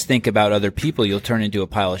just think about other people. You'll turn into a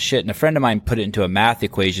pile of shit. And a friend of mine put it into a math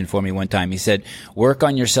equation for me one time. He said, work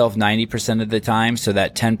on yourself 90% of the time, so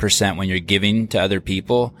that 10% when you're giving to other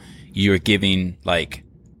people, you're giving like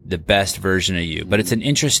the best version of you. But it's an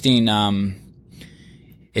interesting,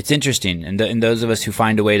 it's interesting. And those of us who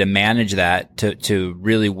find a way to manage that, to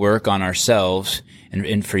really work on ourselves.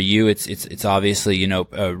 And for you, it's obviously,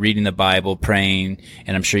 reading the Bible, praying,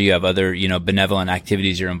 and I'm sure you have other, benevolent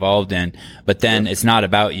activities you're involved in, but then it's not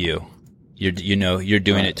about you. You're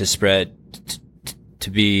doing it to spread, to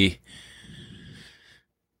do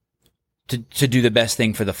the best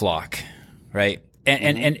thing for the flock, right?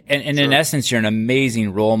 And in essence, you're an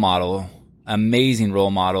amazing role model. And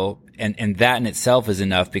that in itself is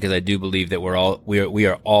enough, because I do believe that we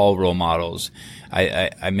are all role models.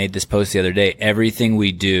 I made this post the other day. Everything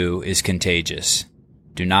we do is contagious.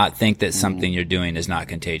 Do not think that something you're doing is not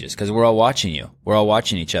contagious, because we're all watching you. We're all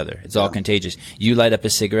watching each other. It's all contagious. You light up a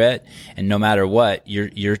cigarette, and no matter what,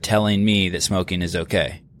 you're telling me that smoking is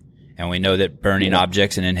okay. And we know that burning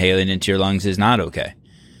objects and inhaling into your lungs is not okay.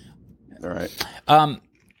 All right.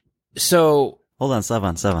 So hold on,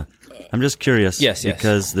 Sevan. I'm just curious. Yes.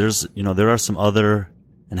 Because there are some other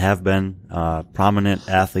and have been prominent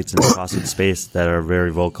athletes in the CrossFit space that are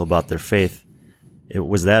very vocal about their faith.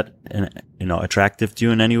 Was that attractive to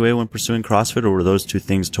you in any way when pursuing CrossFit, or were those two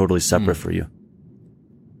things totally separate for you?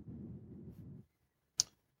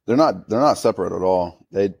 They're not separate at all.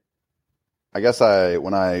 When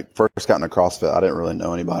I first got into CrossFit, I didn't really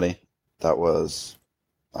know anybody. I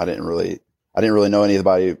didn't really know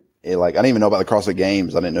anybody. Like, I didn't even know about the CrossFit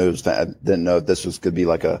Games. I didn't know if this could be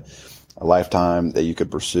like a lifetime that you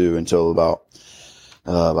could pursue until about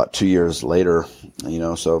 2 years later,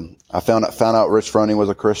 So I found out Rich Froning was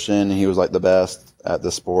a Christian. He was like the best at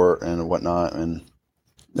the sport and whatnot. And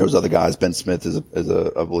there was other guys. Ben Smith is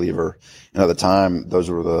a believer. And at the time,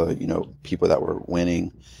 those were the, people that were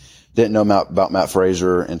winning. Didn't know about Matt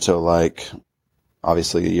Fraser until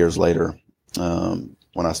obviously years later.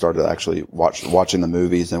 When I started actually watching the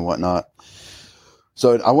movies and whatnot.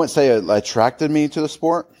 So I wouldn't say it attracted me to the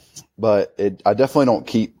sport, but I definitely don't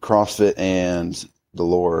keep CrossFit and the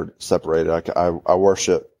Lord separated. I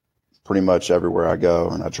worship pretty much everywhere I go,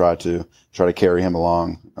 and I try to carry him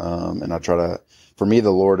along. And for me,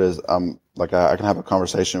 the Lord is, I can have a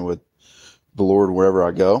conversation with the Lord wherever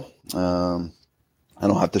I go. I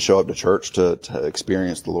don't have to show up to church to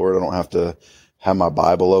experience the Lord. I don't have to have my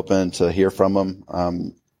Bible open to hear from him.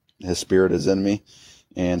 His spirit is in me.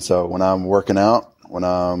 And so when I'm working out, when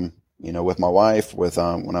I'm, with my wife,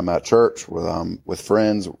 when I'm at church, with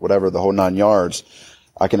friends, whatever, the whole 9 yards,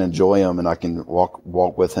 I can enjoy him and I can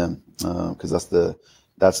walk with him. Cause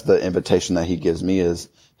that's the invitation that he gives me is,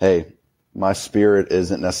 hey, my spirit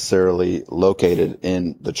isn't necessarily located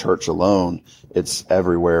in the church alone. It's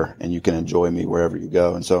everywhere, and you can enjoy me wherever you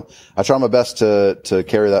go. And so I try my best to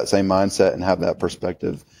carry that same mindset and have that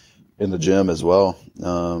perspective in the gym as well.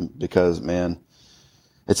 Because man,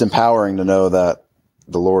 it's empowering to know that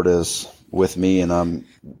the Lord is with me and I'm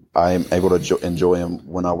able to enjoy him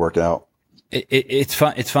when I work out. It's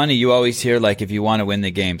fun. It's funny. You always hear, if you want to win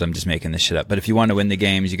the games, I'm just making this shit up, but if you want to win the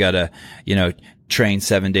games, you gotta, train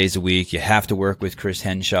 7 days a week. You have to work with Chris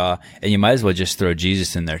Henshaw, and you might as well just throw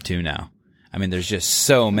Jesus in there too now. I mean, there's just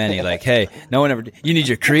so many hey, no one ever, you need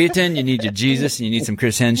your creatine, you need your Jesus, and you need some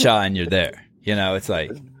Chris Henshaw, and you're there. It's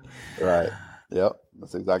like. Right. Yep.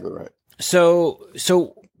 That's exactly right. So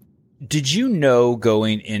did you know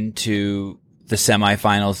going into the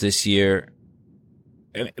semifinals this year,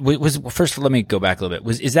 first, let me go back a little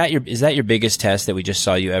bit. Is that your biggest test that we just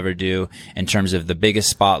saw you ever do in terms of the biggest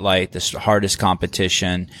spotlight, the hardest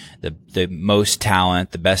competition, the most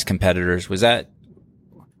talent, the best competitors? Was that?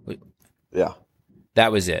 Yeah.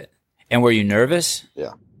 That was it. And were you nervous?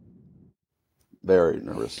 Yeah. Very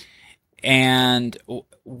nervous. And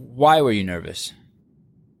why were you nervous?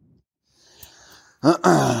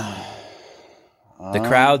 The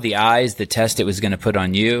crowd, the eyes, the test it was going to put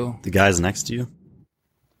on you. The guys next to you.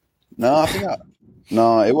 No, I think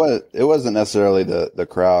it wasn't necessarily the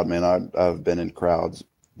crowd, man. I've been in crowds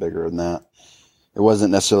bigger than that. It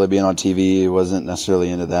wasn't necessarily being on TV. It wasn't necessarily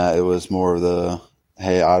into that. It was more of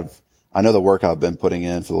hey, I know the work I've been putting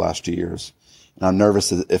in for the last 2 years, and I'm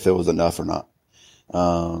nervous if it was enough or not.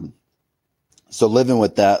 So living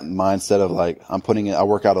with that mindset of I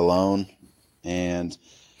work out alone, and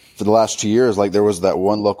for the last 2 years, there was that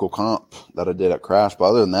one local comp that I did at Crash. But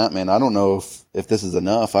other than that, man, I don't know if this is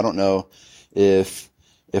enough. I don't know if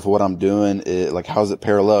what I'm doing is how's it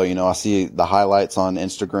parallel? I see the highlights on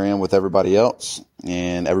Instagram with everybody else,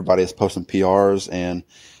 and everybody is posting PRs, and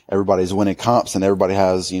everybody's winning comps and everybody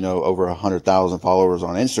has, over 100,000 followers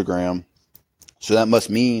on Instagram. So that must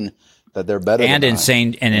mean that they're better and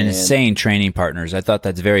than insane training partners. I thought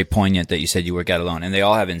that's very poignant that you said you work out alone, and they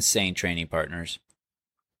all have insane training partners.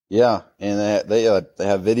 Yeah. And they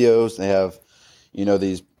have videos. They have,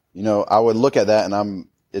 these, I would look at that and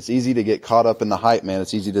it's easy to get caught up in the hype, man.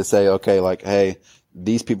 It's easy to say, okay, like, hey,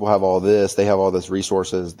 these people have all this, they have all this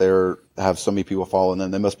resources. Have so many people following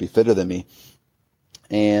them. They must be fitter than me.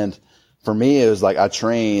 And for me, it was like, I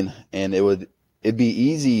train and it'd be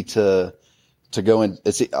easy to go in.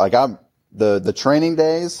 It's like the training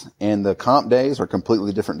days and the comp days are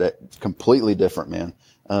completely different, man.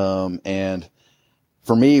 And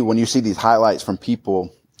for me, when you see these highlights from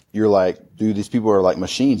people, you're like, dude, these people are like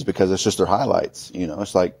machines because it's just their highlights.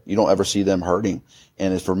 It's like you don't ever see them hurting.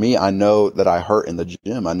 And for me, I know that I hurt in the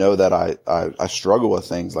gym. I know that I struggle with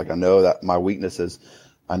things. Like I know that my weaknesses,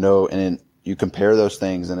 I know, and you compare those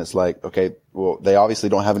things and it's like, okay, well, they obviously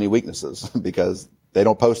don't have any weaknesses because they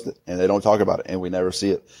don't post it and they don't talk about it and we never see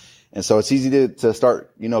it. And so it's easy to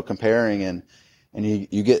start, comparing and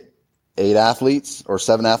you get 8 athletes or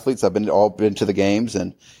 7 athletes. I've all been to the games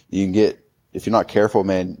and you can get, if you're not careful,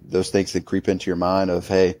 man, those things can creep into your mind of,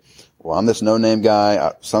 hey, well, I'm this no-name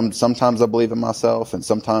guy. Sometimes I believe in myself and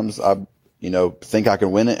sometimes I, think I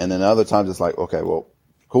can win it. And then other times it's like, okay, well,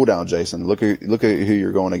 cool down, Jayson. Look at who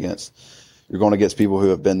you're going against. You're going against people who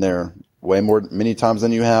have been there many times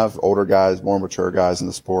than you have, older guys, more mature guys in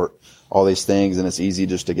the sport, all these things. And it's easy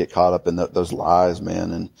just to get caught up in those lies,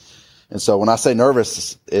 man. And so when I say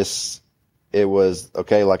nervous, it was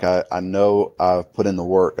okay. Like I know I've put in the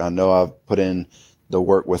work. I know I've put in the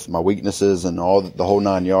work with my weaknesses and the whole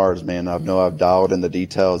 9 yards, man. I know I've dialed in the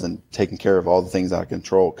details and taken care of all the things I can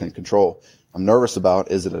control. I'm nervous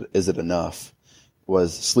about, is it enough?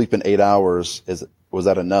 Was sleeping 8 hours, was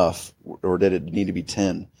that enough? Or did it need to be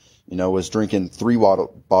 10? Was drinking 3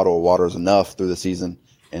 bottle of water is enough through the season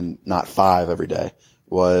and not 5 every day?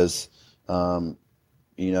 I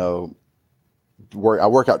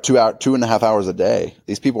work out 2.5 hours a day.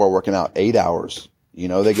 These people are working out 8 hours.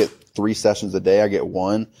 They get 3 sessions a day. I get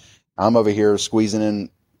 1. I'm over here squeezing in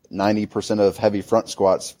 90% of heavy front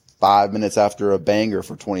squats 5 minutes after a banger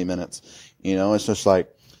for 20 minutes. It's just like,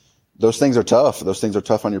 those things are tough. Those things are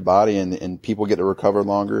tough on your body and people get to recover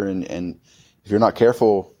longer. And if you're not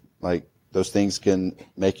careful, like those things can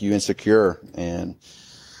make you insecure and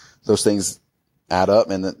those things add up.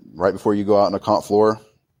 And then right before you go out on a comp floor,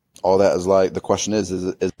 all that is like, the question is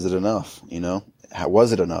it enough?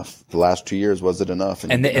 Was it enough? The last 2 years, was it enough?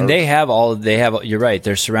 And you're right.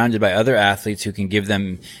 They're surrounded by other athletes who can give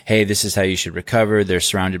them, hey, this is how you should recover. They're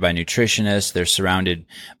surrounded by nutritionists. They're surrounded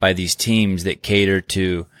by these teams that cater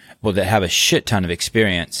to, that have a shit ton of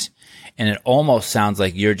experience. And it almost sounds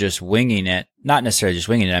like you're just winging it. Not necessarily just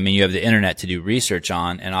winging it. I mean, you have the internet to do research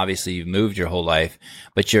on, and obviously you've moved your whole life,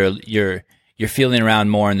 but you're feeling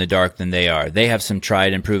around more in the dark than they are. They have some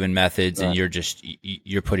tried and proven methods, right, and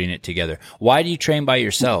you're putting it together. Why do you train by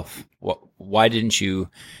yourself? Why didn't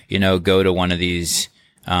you, go to one of these,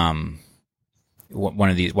 why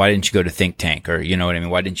didn't you go to Think Tank or, you know what I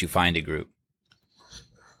mean? Why didn't you find a group?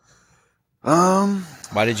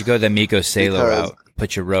 Why did you go the Miko Sailor route?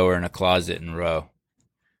 Put your rower in a closet and row.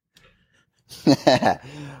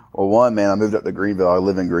 Well, one, man, I moved up to Greenville. I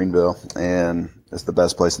live in Greenville and it's the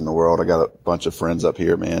best place in the world. I got a bunch of friends up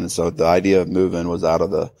here, man. And so the idea of moving was out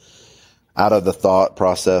of the thought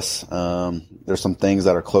process. There's some things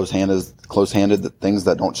that are close-handed things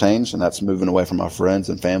that don't change, and that's moving away from my friends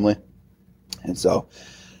and family. And so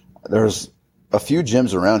there's a few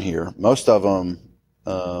gyms around here. Most of them,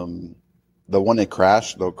 the one in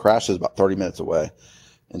Crash is about 30 minutes away.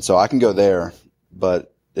 And so I can go there,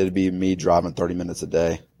 but it'd be me driving 30 minutes a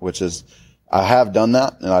day, which is, I have done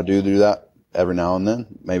that and I do that every now and then,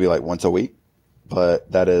 maybe like once a week, but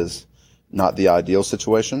that is not the ideal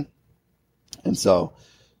situation. And so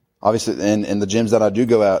obviously in the gyms that I do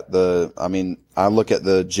go at, I look at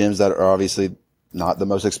the gyms that are obviously not the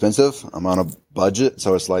most expensive. I'm on a budget.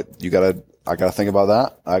 So it's like, I gotta think about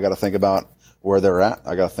that. I gotta think about where they're at.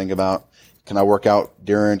 I gotta think about, can I work out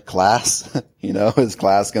during class? Is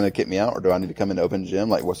class going to kick me out, or do I need to come into open gym?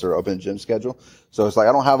 Like, what's their open gym schedule? So it's like,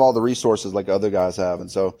 I don't have all the resources like other guys have. And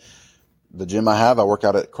so the gym I work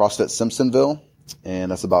out at CrossFit Simpsonville,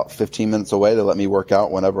 and that's about 15 minutes away. They let me work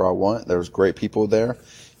out whenever I want. There's great people there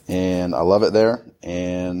and I love it there.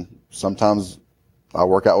 And sometimes I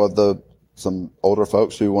work out with some older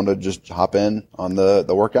folks who want to just hop in on the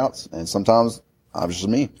workouts. And sometimes I'm just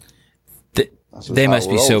me. They must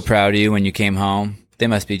be so proud of you when you came home. They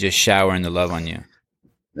must be just showering the love on you.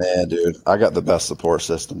 Man, dude, I got the best support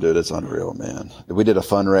system, dude. It's unreal, man. We did a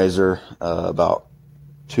fundraiser about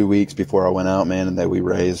 2 weeks before I went out, man, and we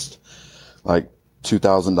raised like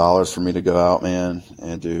 $2,000 for me to go out, man.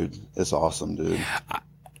 And dude, it's awesome, dude.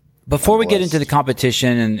 Before we get into the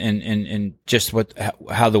competition and just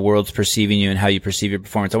how the world's perceiving you and how you perceive your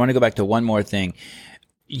performance, I want to go back to one more thing.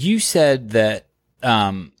 You said that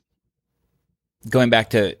going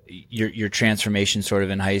back to your transformation sort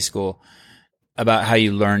of in high school, about how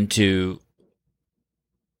you learned to,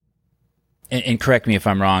 and correct me if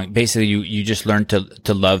I'm wrong, basically you just learned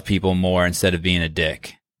to love people more instead of being a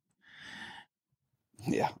dick.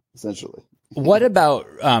 Yeah, essentially. What about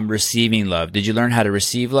receiving love? Did you learn how to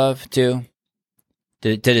receive love too?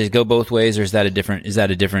 Did it go both ways, or is that a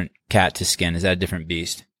different cat to skin? Is that a different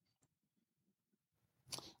beast?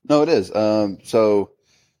 No, it is. So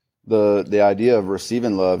the idea of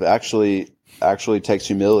receiving love actually takes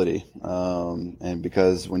humility. And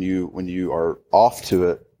because when you are off to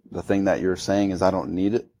it, the thing that you're saying is, I don't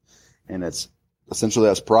need it. And it's essentially,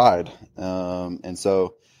 that's pride. And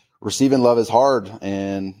so receiving love is hard,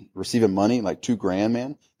 and receiving money, like $2,000,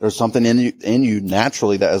 man, there's something in you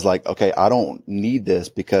naturally that is like, okay, I don't need this,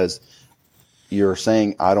 because you're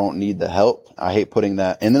saying, I don't need the help. I hate putting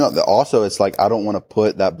that. And then also it's like, I don't want to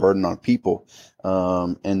put that burden on people.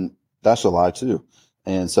 And that's a lie too.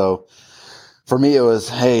 And so for me, it was,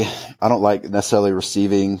 hey, I don't like necessarily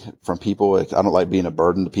receiving from people. I don't like being a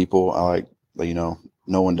burden to people. I like,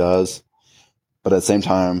 no one does. But at the same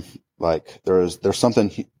time, like there's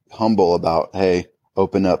something humble about, hey,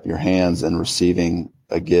 open up your hands and receiving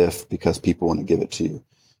a gift because people want to give it to you.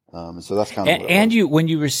 So that's kind of when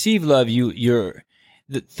you receive love, you're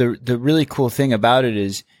the really cool thing about it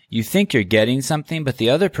is you think you're getting something, but the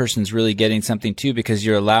other person's really getting something too, because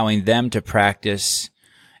you're allowing them to practice,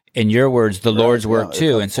 in your words, the Lord's work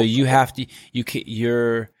too. And so you have to,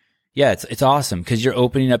 it's awesome, because you're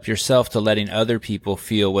opening up yourself to letting other people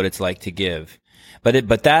feel what it's like to give.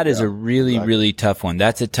 But that is a really, really tough one.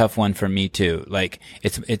 That's a tough one for me too. Like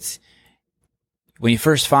it's, when you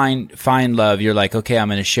first find love, you're like, okay, I'm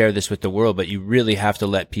going to share this with the world, but you really have to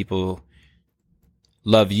let people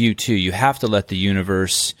love you too. You have to let the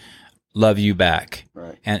universe love you back.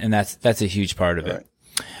 Right. And that's a huge part of it.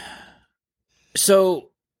 So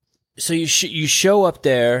you show up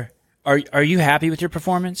there. Are you happy with your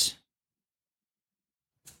performance?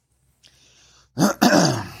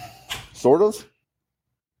 Sort of.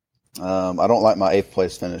 I don't like my 8th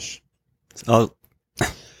place finish. Oh,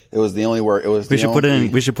 it was the only work. We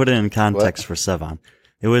should put it in context for Sevon.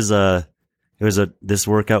 This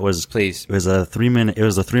workout was, please. It was a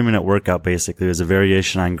 3-minute workout. Basically, it was a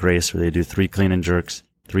variation on grace where they do 3 clean and jerks,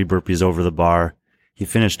 3 burpees over the bar. He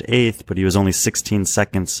finished 8th, but he was only 16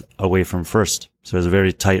 seconds away from first. So it was a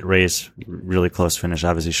very tight race, really close finish,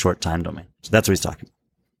 obviously short time domain. So that's what he's talking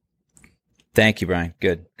about. Thank you, Brian.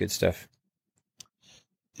 Good stuff.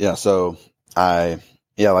 Yeah. So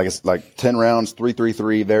it's like 10 rounds,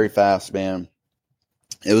 3-3-3, very fast, man.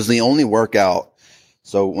 It was the only workout.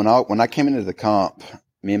 So when I came into the comp,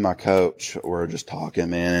 me and my coach were just talking,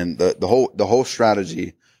 man, and the whole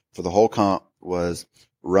strategy for the whole comp was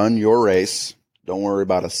run your race. Don't worry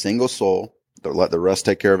about a single soul. Let the rest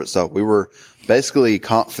take care of itself. We were basically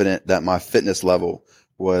confident that my fitness level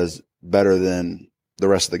was better than the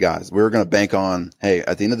rest of the guys. We were going to bank on, hey,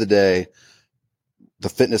 at the end of the day, the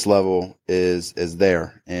fitness level is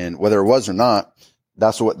there. And whether it was or not,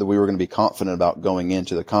 that's what we were going to be confident about going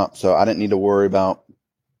into the comp. So I didn't need to worry about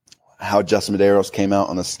how Justin Medeiros came out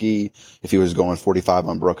on the ski, if he was going 45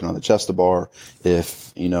 unbroken on the chest bar,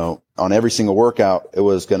 if, on every single workout, it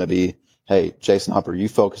was going to be, hey, Jayson Hopper, you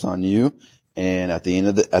focus on you. And at the end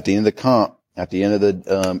of the comp, at the end of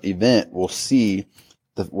the event, we'll see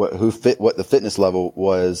what the fitness level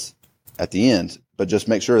was at the end. But just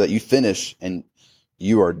make sure that you finish and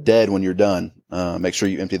you are dead when you're done. Make sure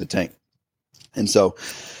you empty the tank. And so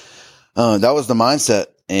that was the mindset.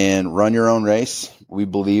 And run your own race. We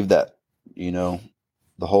believe that, the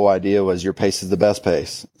whole idea was your pace is the best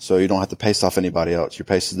pace. So you don't have to pace off anybody else. Your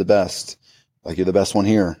pace is the best. Like you're the best one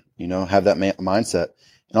here, have that mindset.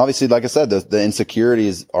 And obviously, like I said, the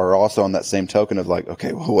insecurities are also on that same token of like,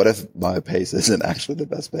 okay, well, what if my pace isn't actually the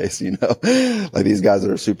best pace? Like these guys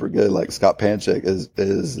that are super good, like Scott Panchik is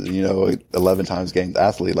 11 times gained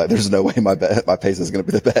athlete. Like there's no way my pace is going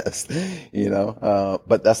to be the best,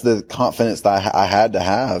 but that's the confidence that I had to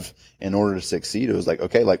have in order to succeed. It was like,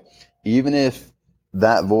 okay, like even if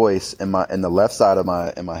that voice in the left side of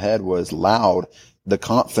my head was loud, the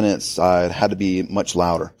confidence side had to be much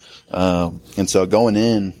louder. And so going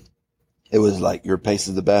in, it was like, your pace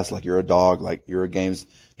is the best. Like you're a dog, like you're a games.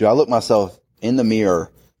 Dude, I look myself in the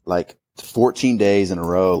mirror like 14 days in a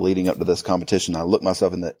row leading up to this competition. I looked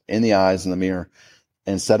myself in the eyes in the mirror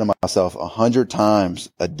and said to myself 100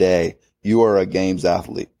 times a day, you are a games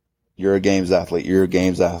athlete. You're a games athlete. You're a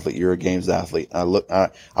games athlete. You're a games athlete. I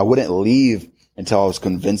wouldn't leave until I was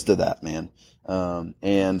convinced of that, man.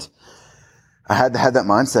 And I had to have that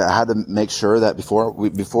mindset. I had to make sure that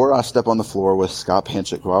before I step on the floor with Scott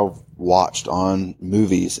Panchik, who I watched on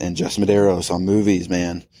movies, and Jess Medeiros on movies,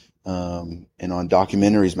 man, and on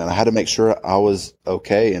documentaries, man, I had to make sure I was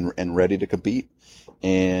okay and ready to compete.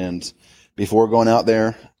 And before going out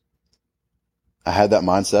there, I had that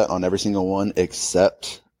mindset on every single one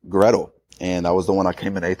except Gretel. And that was the one I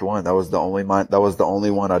came in 8th one. That was the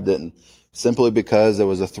only one I didn't, simply because it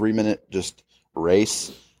was a 3-minute just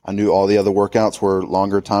race. I knew all the other workouts were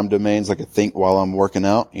longer time domains. I could think while I'm working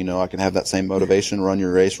out, I can have that same motivation, run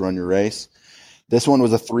your race. This one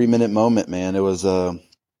was a 3-minute moment, man. It was, I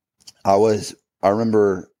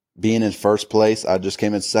remember being in first place. I just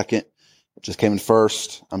came in second, just came in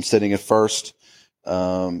first. I'm sitting at first.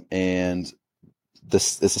 And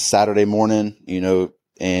it's a Saturday morning,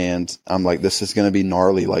 and I'm like, this is going to be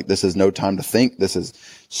gnarly. Like, this is no time to think. This is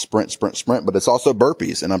sprint, but it's also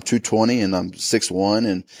burpees, and I'm 220 and I'm 6'1",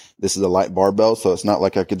 and this is a light barbell. So it's not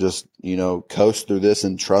like I could just, coast through this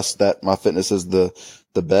and trust that my fitness is the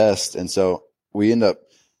best. And so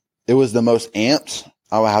it was the most amped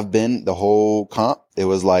I have been the whole comp. It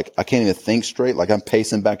was like, I can't even think straight. Like, I'm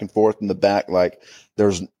pacing back and forth in the back. Like,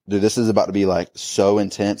 this is about to be like so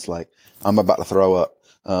intense. Like, I'm about to throw up.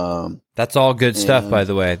 That's all good stuff, by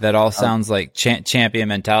the way. That all sounds like champion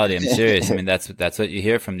mentality. I'm serious. I mean, that's what you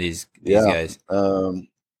hear from these guys.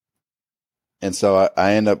 And so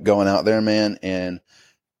I end up going out there, man, and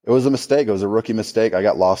it was a mistake. It was a rookie mistake. I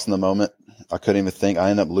got lost in the moment. I couldn't even think.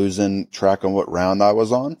 I ended up losing track on what round I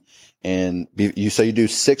was on. And you do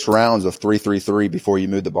 6 rounds of 3-3-3 before you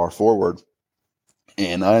move the bar forward.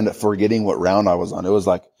 And I ended up forgetting what round I was on. It was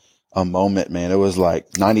like a moment, man. It was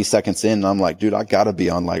like 90 seconds in, and I'm like, dude, I gotta be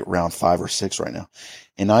on like round 5 or 6 right now.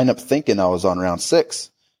 And I ended up thinking I was on round 6,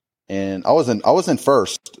 and I was in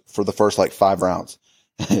first for the first like 5 rounds.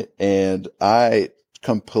 And I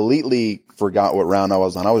completely forgot what round I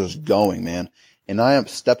was on. I was just going, man. And I am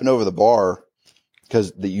stepping over the bar,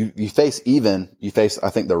 because you face even, I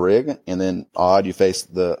think the rig, and then odd, you face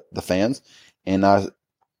the fans. And I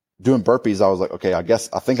doing burpees. I was like, okay,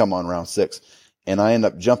 I think I'm on round 6. And I end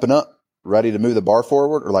up jumping up, ready to move the bar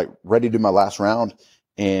forward, or like ready to do my last round.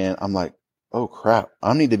 And I'm like, oh crap,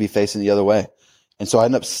 I need to be facing the other way. And so I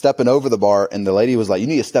end up stepping over the bar, and the lady was like, you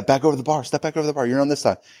need to step back over the bar. You're on this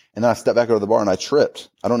side. And then I stepped back over the bar, and I tripped.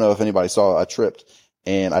 I don't know if anybody saw it. I tripped,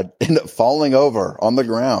 and I ended up falling over on the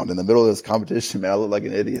ground in the middle of this competition. Man, I looked like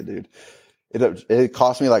an idiot, dude. It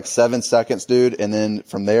cost me like 7 seconds, dude. And then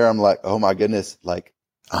from there, I'm like, oh my goodness, like,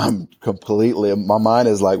 my mind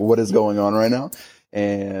is like, what is going on right now?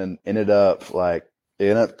 And it ended up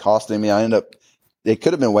costing me. It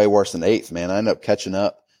could have been way worse than 8th, man. I ended up catching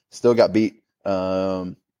up, still got beat.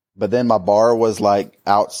 But then my bar was like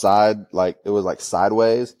outside, like it was like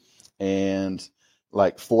sideways. And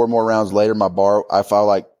like 4 more rounds later, my bar, if I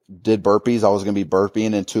like did burpees, I was going to be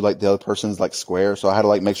burping into like the other person's like square. So I had to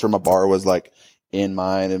like make sure my bar was like in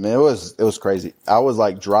mine. I mean, it was crazy. I was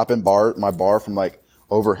like dropping my bar from like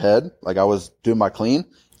overhead, like I was doing my clean.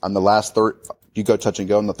 On the last third, you go touch and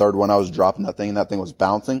go. And the third one, I was dropping that thing, and that thing was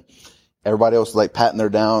bouncing. Everybody else was like patting their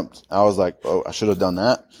down. I was like, oh, I should have done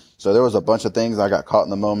that. So there was a bunch of things I got caught in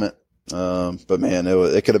the moment. But man,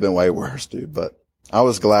 it could have been way worse, dude. But I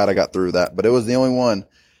was glad I got through that. But it was the only one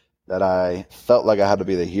that I felt like I had to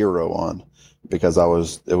be the hero on, because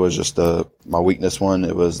it was just my weakness one.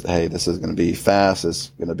 It was, hey, this is going to be fast. It's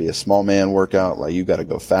going to be a small man workout. Like, you got to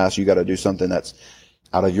go fast. You got to do something that's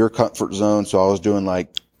out of your comfort zone. So I was doing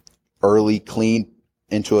like early clean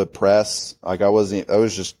into a press. Like, it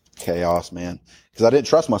was just chaos, man. Cause I didn't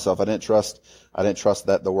trust myself. I didn't trust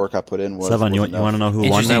that the work I put in was. Sevan, you want to know who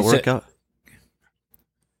won that workout?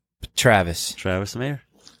 Travis Mayer.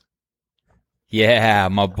 Yeah,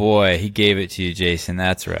 my boy. He gave it to you, Jayson.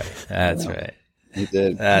 That's right. Right. He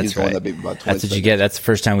did. That's right. That's what you get. That's the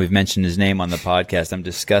first time we've mentioned his name on the podcast. I'm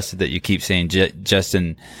disgusted that you keep saying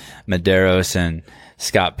Justin Medeiros and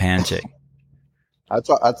Scott Panchik. I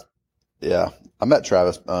met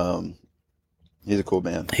Travis. He's a cool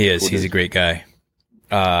man. He is. Cool He's dude. a great guy.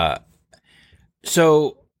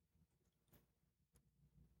 So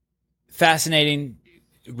fascinating,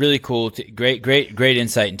 really cool. Great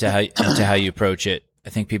insight into how you approach it. I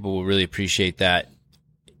think people will really appreciate that.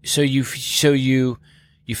 So you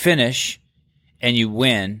finish and you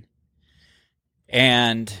win,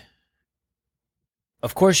 and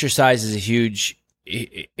of course your size is a huge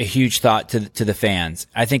a huge thought to the fans.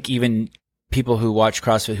 I think even people who watch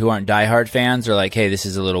CrossFit who aren't diehard fans are like, hey, this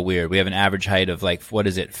is a little weird. We have an average height of like, what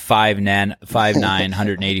is it? 5'9",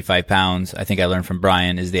 185 pounds. I think I learned from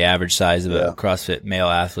Brian is the average size of a CrossFit male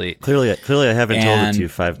athlete. Clearly I haven't told it to you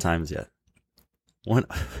 5 times yet.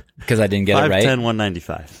 Because I didn't get it right. 5'10",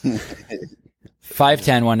 195.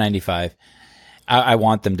 5'10", 195. I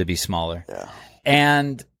want them to be smaller. Yeah.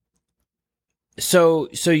 And so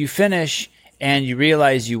you finish and you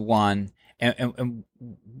realize you won. And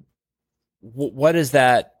what is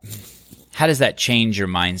that? How does that change your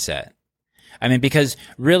mindset? I mean, because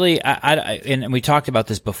really, and we talked about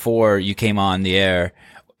this before you came on the air,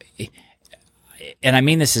 and I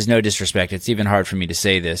mean this is no disrespect. It's even hard for me to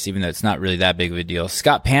say this, even though it's not really that big of a deal.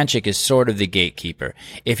 Scott Panchik is sort of the gatekeeper.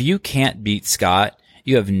 If you can't beat Scott,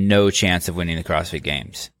 you have no chance of winning the CrossFit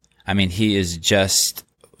Games. I mean, he is just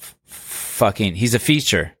he's a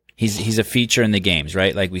feature. He's a feature in the games,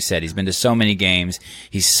 right? Like we said, he's been to so many games.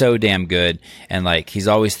 He's so damn good. And like, he's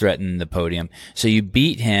always threatening the podium. So you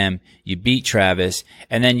beat him, you beat Travis,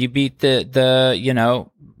 and then you beat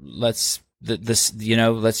let's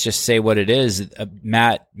just say what it is.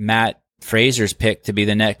 Matt Fraser's picked to be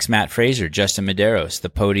the next Matt Fraser, Justin Medeiros,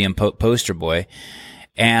 the podium poster boy.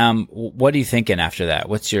 And what are you thinking after that?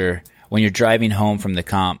 When you're driving home from the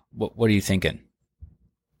comp, what are you thinking?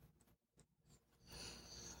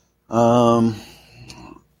 I'm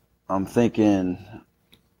thinking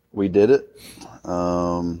we did it.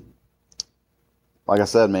 Like I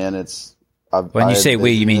said, man, when you say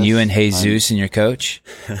we, you mean you and Jesus and your coach?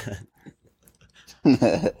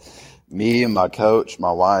 Me and my coach,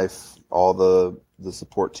 my wife, all the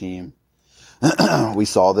support team. We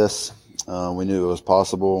saw this. We knew it was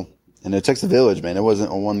possible, and it takes a village, man. It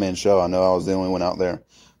wasn't a one-man show. I know I was the only one out there,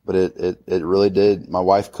 but it really did. My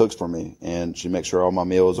wife cooks for me, and she makes sure all my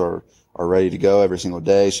meals are ready to go every single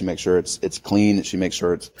day. She makes sure it's clean. She makes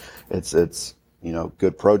sure it's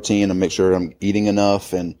good protein, and make sure I'm eating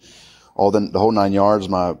enough, and all the whole 9 yards.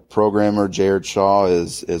 My programmer, Jared Shaw,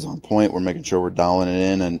 is on point. We're making sure we're dialing it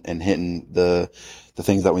in and hitting the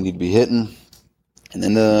things that we need to be hitting. And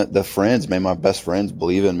then the friends, man, my best friends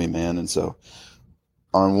believe in me, man. And so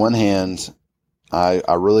on one hand,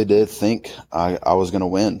 I really did think I was going to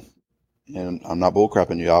win, and I'm not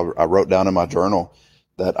bullcrapping you. I wrote down in my journal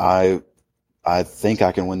that I think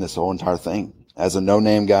I can win this whole entire thing. As a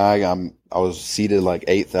no-name guy, I was seated like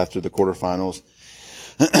 8th after the quarterfinals.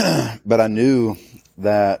 But I knew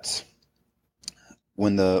that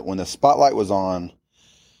when the spotlight was on,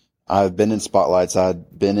 I've been in spotlights.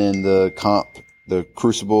 I'd been in the comp, the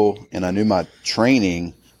crucible, and I knew my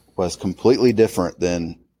training was completely different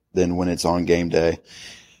than when it's on game day.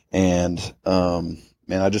 And, man,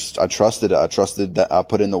 I trusted it. I trusted that I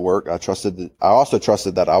put in the work. I also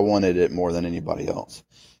trusted that I wanted it more than anybody else.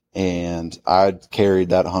 And I carried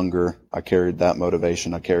that hunger. I carried that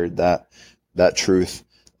motivation. I carried that truth.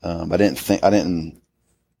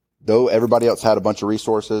 Though everybody else had a bunch of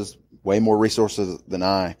resources, way more resources than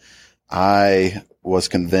I was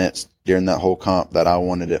convinced during that whole comp that I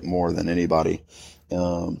wanted it more than anybody.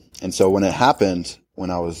 And so when it happened, when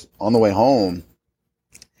I was on the way home,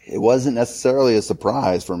 it wasn't necessarily a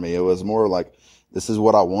surprise for me. It was more like, this is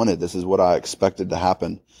what I wanted. This is what I expected to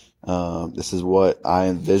happen. This is what I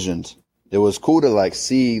envisioned. It was cool to like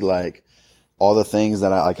see like all the things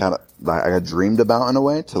that I dreamed about in a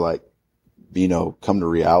way to like, come to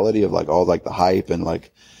reality of like all like the hype and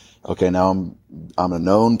like, okay, now I'm a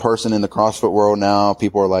known person in the CrossFit world now.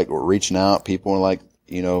 People are like reaching out. People are like,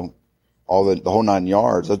 all the whole 9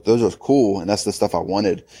 yards. Those are cool. And that's the stuff I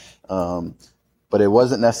wanted. But it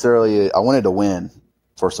wasn't necessarily, I wanted to win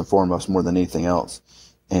first and foremost more than anything else.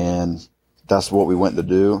 And that's what we went to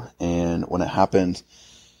do. And when it happened,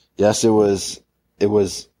 yes, it was,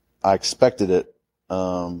 I expected it.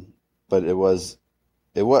 But it was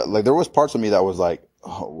like, there was parts of me that was like,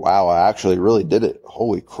 oh, wow, I actually really did it.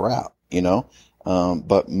 Holy crap,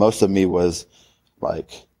 but most of me was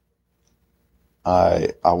like,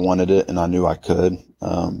 I wanted it and I knew I could,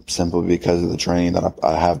 simply because of the training that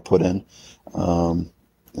I have put in. And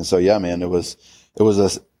so, yeah, man, it was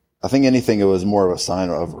I think it was more of a sign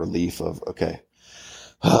of relief of, okay,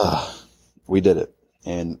 we did it.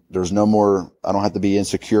 And there's no more, I don't have to be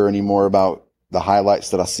insecure anymore about the highlights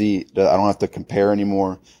that I see, that I don't have to compare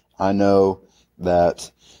anymore. I know that,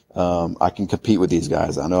 I can compete with these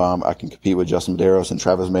guys. I know I can compete with Justin Medeiros and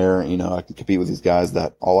Travis Mayer. I can compete with these guys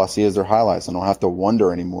that all I see is their highlights. I don't have to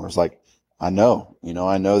wonder anymore. It's like, I know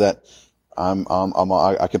that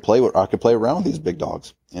I could play around with these big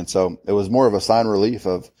dogs. And so it was more of a sign of relief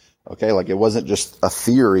of, okay, like it wasn't just a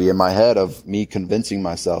theory in my head of me convincing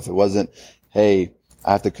myself. It wasn't, hey,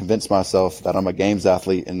 I have to convince myself that I'm a games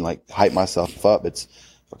athlete and like hype myself up. It's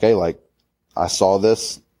okay. Like I saw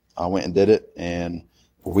this, I went and did it, and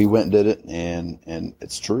we went and did it, and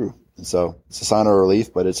it's true. And so it's a sign of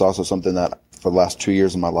relief, but it's also something that for the last 2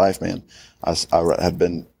 years of my life, man, I have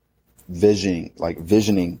been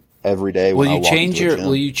visioning every day. Will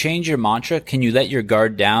you change your mantra? Can you let your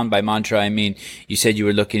guard down? By mantra, I mean, you said you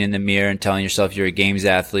were looking in the mirror and telling yourself you're a games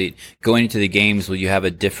athlete. Going into the games, will you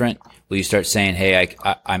start saying, hey,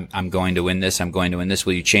 I'm going to win this. I'm going to win this.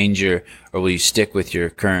 Will you change or will you stick with your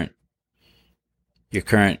current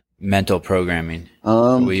mental programming?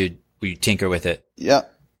 Or will you tinker with it? Yeah.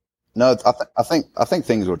 No, I think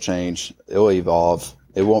things will change. It will evolve.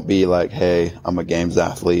 It won't be like, hey, I'm a games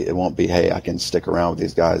athlete. It won't be, hey, I can stick around with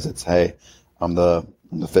these guys. It's, hey, I'm the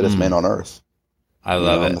fittest man on earth. I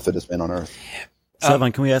love it. I'm the fittest man on earth.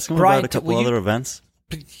 Sevan, can we ask him Brian, about a couple other events?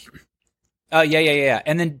 Yeah.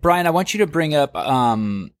 And then Brian, I want you to bring up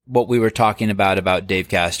what we were talking about Dave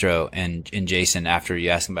Castro and Jayson after you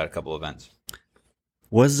asked him about a couple events.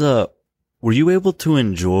 Were you able to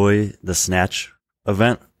enjoy the snatch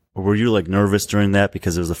event? Or were you like nervous during that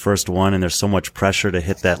because it was the first one and there's so much pressure to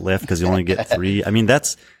hit that lift because you only get 3? I mean,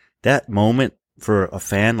 that moment for a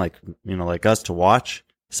fan like us to watch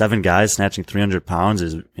 7 guys snatching 300 pounds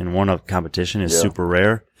in one competition is super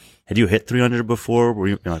rare. Had you hit 300 before? Were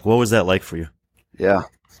you like, what was that like for you? Yeah.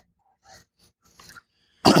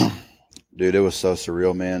 Dude, it was so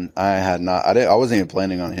surreal, man. I wasn't even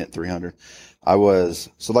planning on hitting 300.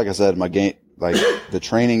 Like I said, my game, like the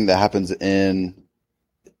training that happens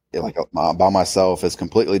by myself is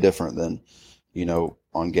completely different than,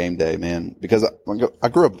 on game day, man, because I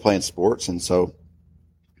grew up playing sports. And so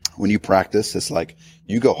when you practice, it's like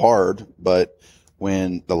you go hard, but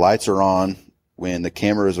when the lights are on, when the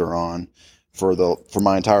cameras are on for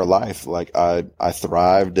my entire life, like I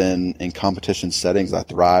thrived in competition settings. I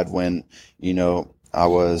thrived when, I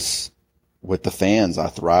was with the fans. I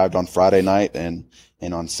thrived on Friday night and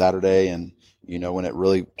on Saturday and, when it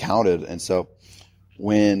really counted. And so,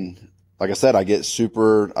 like I said, I get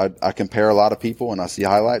I compare a lot of people and I see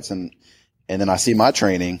highlights and then I see my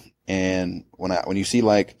training. And when you see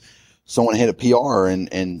like someone hit a PR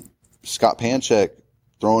and Scott Panchik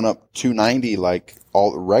throwing up 290, like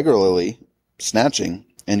all regularly snatching,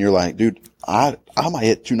 and you're like, dude, I might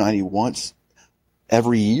hit 290 once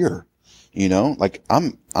every year, like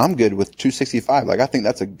I'm good with 265. Like I think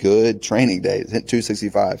that's a good training day, hit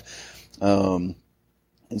 265. And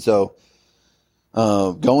so,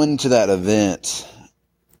 going to that event,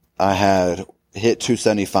 I had hit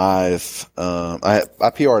 275. I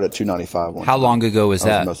PR'd at 295. How long ago was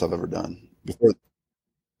that? That was the most I've ever done. Before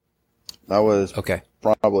that was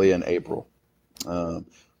probably in April.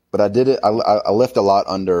 But I did it. I lift a lot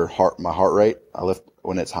under my heart rate. I lift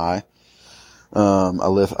when it's high.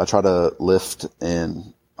 I try to lift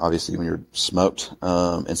and obviously when you're smoked.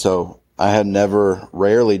 And so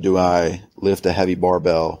rarely do I lift a heavy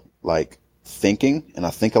barbell like thinking, and I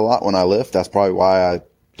think a lot when I lift. That's probably why I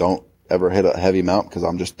don't ever hit a heavy mount, because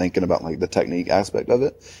I'm just thinking about like the technique aspect of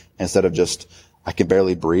it instead of just I can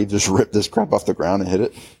barely breathe, just rip this crap off the ground and hit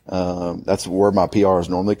it. That's where my PRs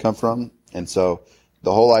normally come from. And so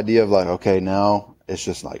the whole idea of like, okay, now it's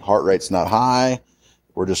just like heart rate's not high.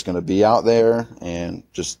 We're just going to be out there and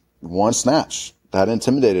just one snatch. That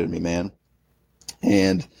intimidated me, man.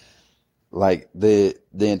 And like the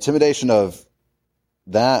intimidation of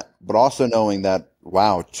that, but also knowing that,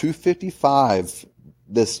 wow, 255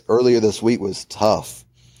 earlier this week was tough.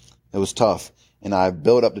 It was tough. And I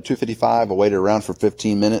built up to 255. I waited around for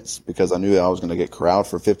 15 minutes because I knew I was going to get corralled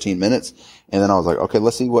for 15 minutes. And then I was like, okay,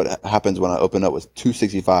 let's see what happens when I open up with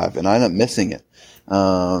 265. And I ended up missing it.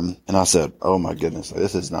 And I said, oh my goodness,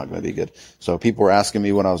 this is not going to be good. So people were asking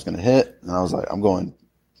me what I was going to hit. And I was like, I'm going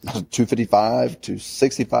 255,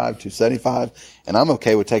 265, 275. And I'm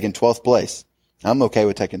okay with taking 12th place. I'm okay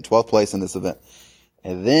with taking 12th place in this event.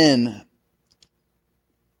 And then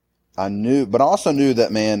I also knew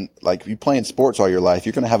that, man, like you playing sports all your life,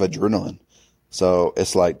 you're going to have adrenaline. So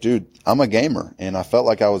it's like, dude, I'm a gamer, and I felt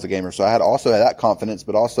like I was a gamer. So I had that confidence,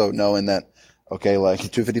 but also knowing that, okay, like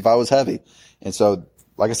 255 was heavy. And so,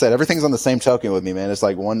 like I said, everything's on the same token with me, man. It's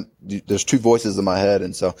like there's two voices in my head.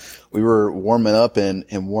 And so we were warming up in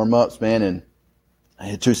warm ups, man, and I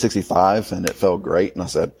hit 265 and it felt great. And I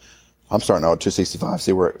said, I'm starting out at 265,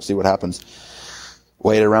 see what happens.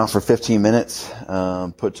 Waited around for 15 minutes,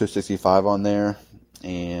 put 265 on there,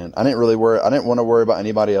 and I didn't want to worry about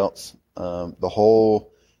anybody else.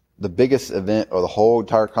 The biggest event or the whole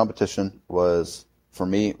entire competition was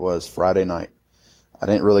Friday night. I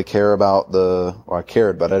didn't really care about I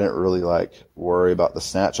cared, but I didn't really worry about the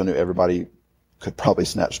snatch. I knew everybody could probably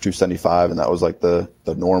snatch 275, and that was like the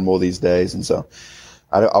normal these days. And so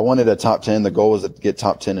I wanted a top 10. The goal was to get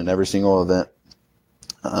top 10 in every single event.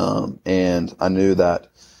 And I knew that,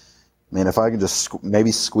 man, if I could just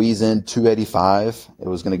maybe squeeze in 285, it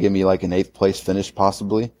was going to give me like an 8th place finish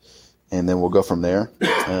possibly. And then we'll go from there.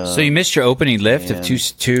 So you missed your opening lift of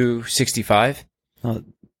 265?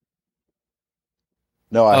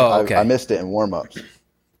 No, okay. I missed it in warm-ups.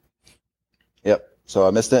 Yep. So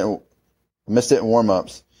I missed it in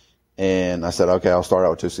warm-ups, and I said, okay, I'll start out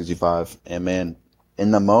with 265. And man,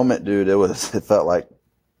 in the moment, dude, it felt like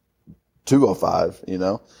 205, you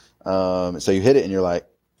know? So you hit it and you're like,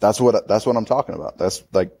 that's what I'm talking about. That's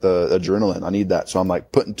like the adrenaline. I need that. So I'm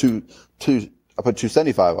like putting I put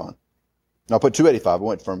 275 on. No, I put 285. I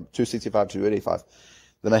went from 265 to 285.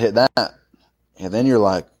 Then I hit that, and then you're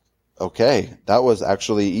like, okay, that was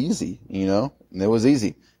actually easy, you know? And it was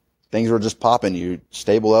easy. Things were just popping. You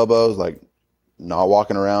stable elbows, like not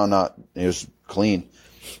walking around, it was clean.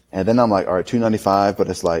 And then I'm like, all right, 295, but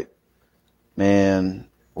it's like, man,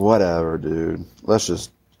 whatever, dude. Let's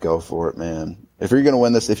just go for it, man. If you're going to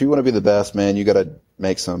win this, if you want to be the best, man, you got to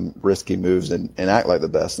make some risky moves and act like the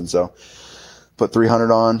best. And so put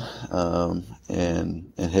 300 on,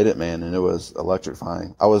 and hit it, man. And it was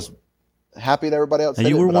electrifying. I was happy that everybody else. And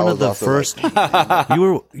you were one of the first. Like, you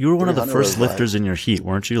were one of the first lifters in your heat,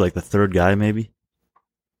 weren't you? Like the third guy, maybe.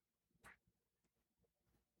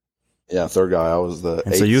 Yeah, third guy. I was the.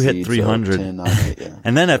 And so you hit 300. 10, 9, 8, yeah.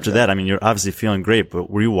 And then after that, I mean, you're obviously feeling great. But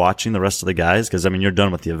were you watching the rest of the guys? Because I mean, you're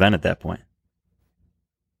done with the event at that point.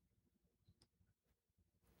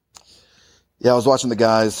 Yeah, I was watching the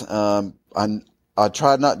guys. I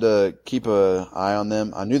tried not to keep an eye on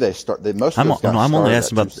them. I knew most of those guys I'm only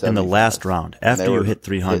asking about in the last round. After you hit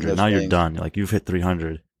 300, now you're done. Like you've hit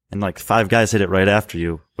 300, and like 5 guys hit it right after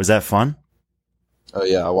you. Was that fun? Oh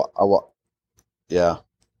yeah, yeah.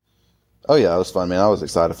 Oh yeah, it was fun, man. I was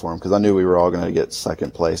excited for them because I knew we were all going to get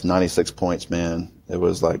second place, 96 points, man. It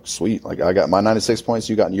was like sweet. Like I got my 96 points,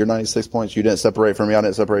 you got your 96 points. You didn't separate from me, I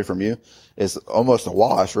didn't separate from you. It's almost a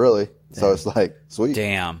wash, really. Damn. So it's like sweet.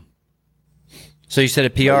 Damn. So you set a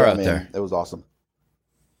PR out there. It was awesome.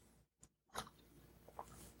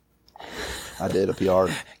 I did a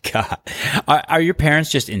PR. God, are your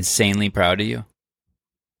parents just insanely proud of you?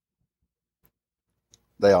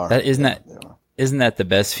 They are. Isn't that the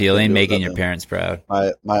best feeling, making your parents proud?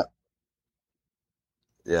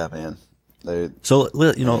 Yeah, man. So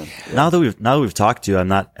you know, yeah. Now that we've talked to you, I'm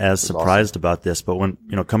not as surprised about this. But when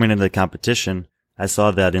coming into the competition, I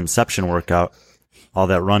saw that Inception workout, all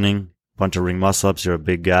that running, bunch of ring muscle ups. You're a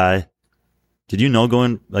big guy. Did you know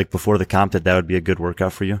going like before the comp that would be a good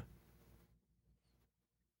workout for you?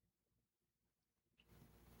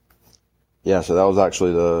 Yeah, so that was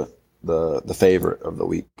actually the favorite of the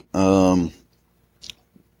week.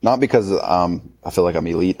 Not because I feel like I'm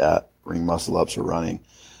elite at ring muscle ups or running.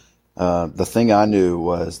 The thing I knew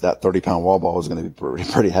was that 30-pound wall ball was going to be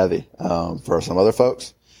pretty heavy for some other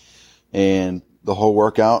folks, and the whole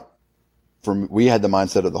workout. We had the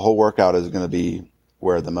mindset of the whole workout is going to be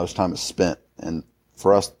where the most time is spent, and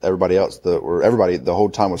for us, everybody else, the whole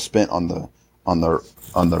time was spent on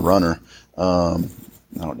the runner. I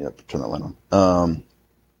don't need to turn that light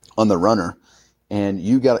on the runner, and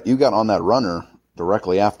you got on that runner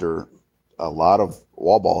directly after a lot of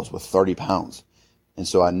wall balls with 30 pounds, and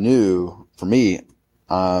so I knew for me,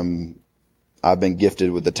 I've been gifted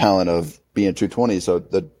with the talent of being 220, so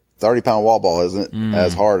the 30-pound wall ball isn't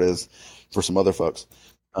as hard as for some other folks.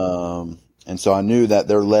 And so I knew that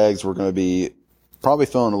their legs were going to be probably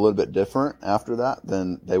feeling a little bit different after that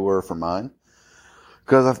than they were for mine.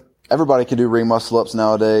 Because everybody can do ring muscle ups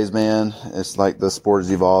nowadays, man. It's like the sport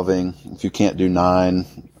is evolving. If you can't do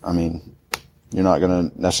 9, I mean, you're not going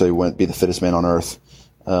to necessarily be the fittest man on earth.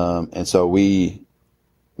 And so me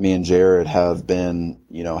and Jared have been,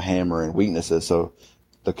 hammering weaknesses. So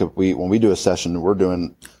when we do a session, we're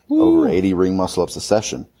doing over 80 ring muscle ups a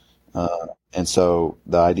session. And so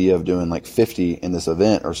the idea of doing like 50 in this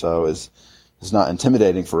event or so is not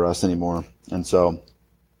intimidating for us anymore. And so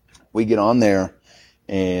we get on there,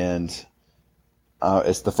 and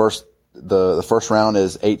it's the first round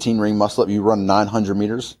is 18 ring muscle up. You run 900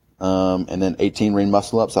 meters, and then 18 ring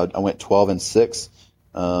muscle ups. I went 12 and 6,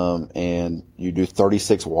 and you do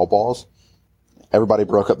 36 wall balls. Everybody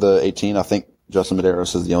broke up the 18. I think Justin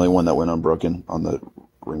Medeiros is the only one that went unbroken on the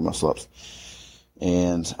ring muscle ups.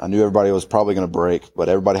 And I knew everybody was probably going to break, but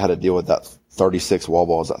everybody had to deal with that 36 wall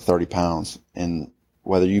balls at 30 pounds. And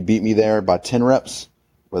whether you beat me there by 10 reps,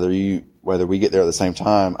 whether we get there at the same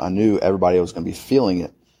time, I knew everybody was going to be feeling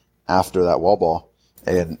it after that wall ball.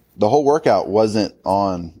 And the whole workout wasn't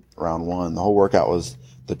on round one. The whole workout was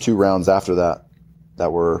the 2 rounds after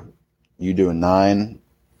that were you doing 9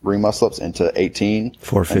 ring muscle ups into 18,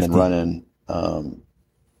 450. and then running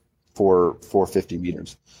 450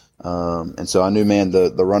 meters. And so I knew, man,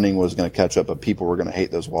 the running was going to catch up, but people were going to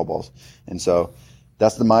hate those wall balls. And so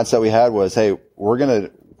that's the mindset we had was, hey, we're going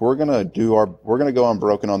to go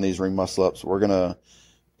unbroken on these ring muscle ups. We're going to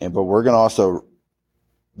put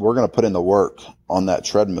in the work on that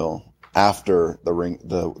treadmill after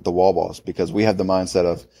the wall balls, because we had the mindset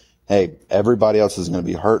of, hey, everybody else is going to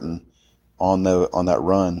be hurting on that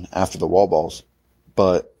run after the wall balls,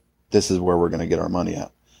 but this is where we're going to get our money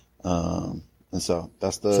at. And so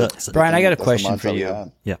that's Brian, I got a question for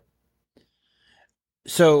you. Yeah.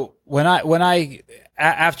 So when I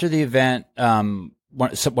after the event,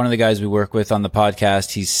 one of the guys we work with on the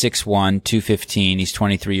podcast, he's 6'1", 215. He's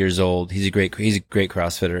 23 years old. He's a great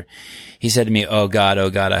CrossFitter. He said to me, "Oh God,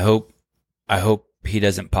 I hope he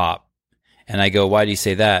doesn't pop." And I go, "Why do you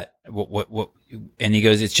say that?" What? And he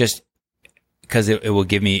goes, "It's just because it will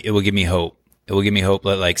give me hope. It will give me hope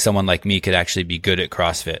that like someone like me could actually be good at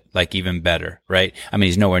CrossFit, like even better, right? I mean,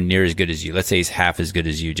 he's nowhere near as good as you. Let's say he's half as good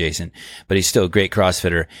as you, Jayson, but he's still a great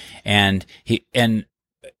CrossFitter. And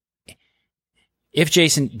if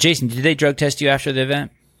Jayson, did they drug test you after the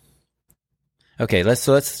event? Okay, let's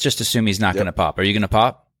just assume he's not going to pop. Are you going to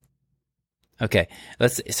pop? Okay,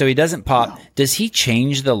 so he doesn't pop. No. Does he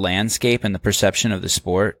change the landscape and the perception of the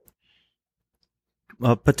sport?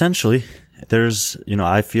 Potentially. There's,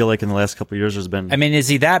 I feel like in the last couple of years there's been. I mean, is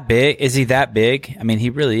he that big? I mean, he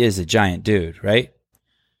really is a giant dude, right?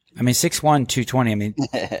 I mean, 6'1", 220. I mean,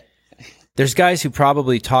 there's guys who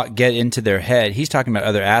probably get into their head. He's talking about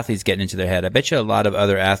other athletes getting into their head. I bet you a lot of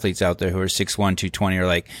other athletes out there who are 6'1", 220 are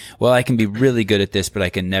like, well, I can be really good at this, but I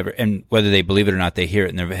can never. And whether they believe it or not, they hear it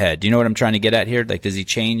in their head. Do you know what I'm trying to get at here? Like, does he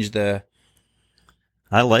change the?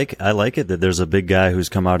 I like it that there's a big guy who's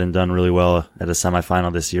come out and done really well at a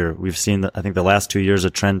semifinal this year. We've seen, I think the last 2 years, a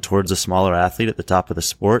trend towards a smaller athlete at the top of the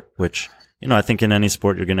sport, which, I think in any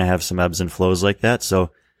sport you're going to have some ebbs and flows like that.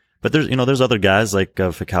 So, but there's other guys like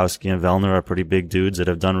Fikowski and Vellner are pretty big dudes that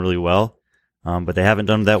have done really well. But they haven't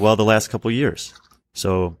done that well the last couple of years.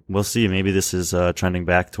 So we'll see. Maybe this is trending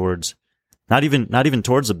back towards not even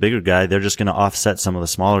towards the bigger guy. They're just going to offset some of the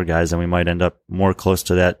smaller guys, and we might end up more close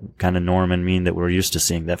to that kind of norm and mean that we're used to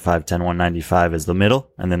seeing. That 5'10", 195 is the middle,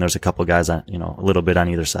 and then there's a couple guys on, a little bit on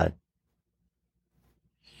either side.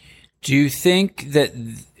 Do you think that?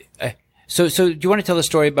 So do you want to tell the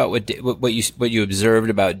story about what you observed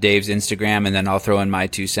about Dave's Instagram, and then I'll throw in my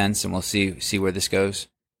 2 cents, and we'll see where this goes.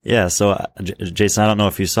 Yeah. So Jayson, I don't know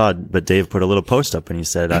if you saw it, but Dave put a little post up and he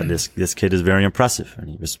said, this kid is very impressive. And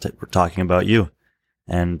he was talking about you.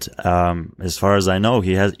 And, as far as I know,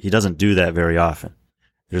 he doesn't do that very often.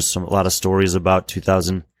 There's a lot of stories about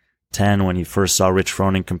 2010 when he first saw Rich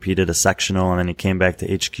Froning compete at a sectional, and then he came back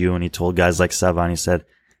to HQ and he told guys like Sevan, he said,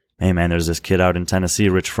 "Hey man, there's this kid out in Tennessee,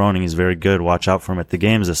 Rich Froning. He's very good. Watch out for him at the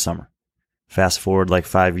games this summer." Fast forward like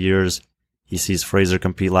 5 years, he sees Fraser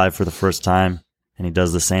compete live for the first time. And he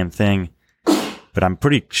does the same thing, but I'm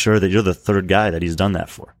pretty sure that you're the third guy that he's done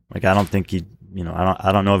that for. Like, I don't think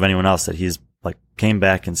I don't know of anyone else that he's like came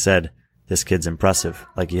back and said, "This kid's impressive,"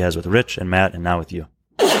 like he has with Rich and Matt and now with you.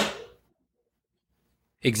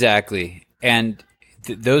 Exactly. And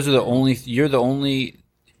those are you're the only,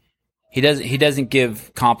 he doesn't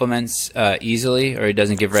give compliments, easily, or he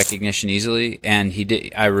doesn't give recognition easily. And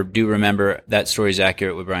I do remember that story is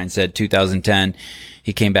accurate. What Brian said, 2010.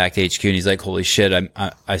 He came back to HQ and he's like, "Holy shit,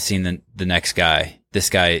 I've seen the next guy. This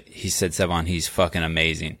guy," he said, "Sevan, he's fucking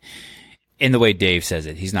amazing." In the way Dave says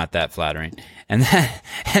it, he's not that flattering. And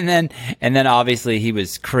then obviously he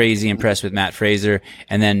was crazy impressed with Matt Fraser.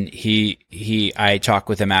 And then I talked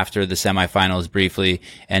with him after the semifinals briefly,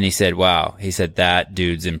 and he said, "Wow," he said, "that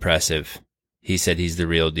dude's impressive." He said, "He's the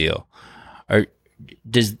real deal."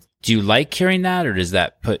 Do you like hearing that, or does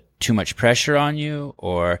that put too much pressure on you?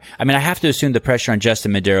 Or, I mean, I have to assume the pressure on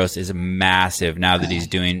Justin Medeiros is massive now that he's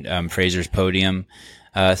doing Fraser's podium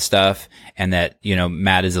stuff, and that,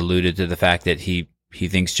 Matt has alluded to the fact that he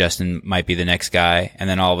thinks Justin might be the next guy, and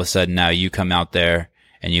then all of a sudden now you come out there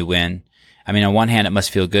and you win. I mean, on one hand it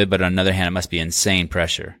must feel good, but on another hand it must be insane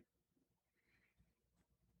pressure.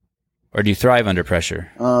 Or do you thrive under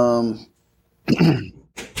pressure? Well,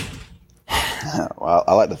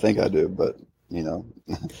 I like to think I do, but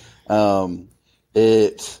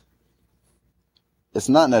it's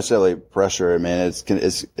not necessarily pressure. I mean,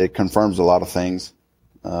 it confirms a lot of things.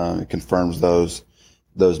 It confirms those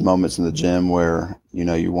moments in the gym where,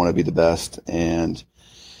 you want to be the best and,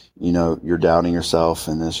 you're doubting yourself,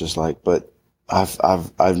 and it's just like, but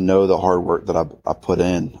I know the hard work that I put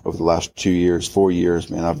in over the last 2 years, 4 years,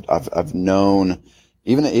 man. I've known,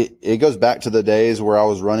 even it goes back to the days where I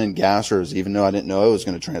was running gassers, even though I didn't know I was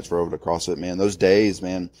going to transfer over to CrossFit, man. Those days,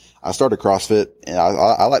 man, I started CrossFit, and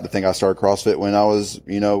I like to think I started CrossFit when I was,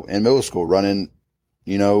 in middle school running,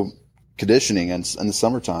 conditioning in the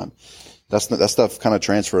summertime. That stuff kind of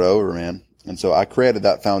transferred over, man. And so I created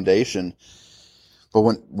that foundation. But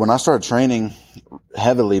when I started training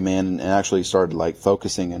heavily, man, and actually started like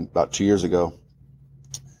focusing about 2 years ago,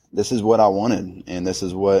 this is what I wanted. And this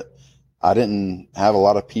is what I didn't have a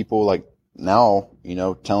lot of people like now,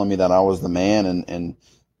 telling me that I was the man and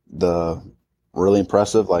the really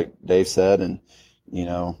impressive, like Dave said, and,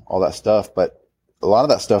 all that stuff. But a lot of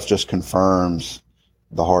that stuff just confirms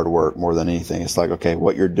the hard work more than anything. It's like, okay,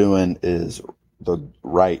 what you're doing is the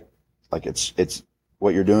right, like it's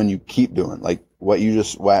what you're doing, you keep doing. Like what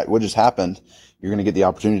just happened, you're going to get the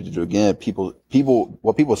opportunity to do again.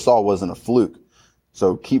 What people saw wasn't a fluke.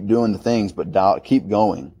 So keep doing the things, but keep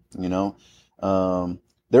going,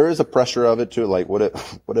 there is a pressure of it too. Like what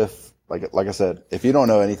if, like I said, if you don't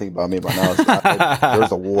know anything about me by now,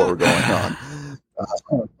 there's a war going on.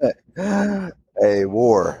 A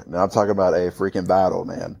war. Now I'm talking about a freaking battle,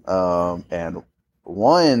 man. And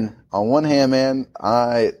on one hand, man,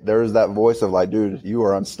 there's that voice of like, dude, you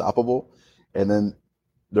are unstoppable. And then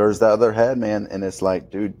there's that other head, man. And it's like,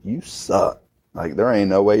 dude, you suck. Like there ain't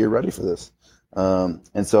no way you're ready for this.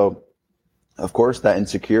 And so of course that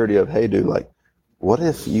insecurity of, hey dude, like what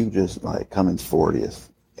if you just like come in 40th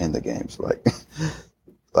in the games? Like,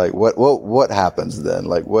 like what happens then?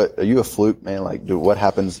 Like what, are you a fluke, man? Like dude, what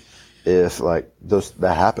happens if like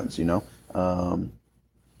that happens,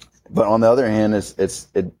 but on the other hand,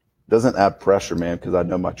 it doesn't add pressure, man, because I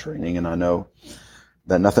know my training and I know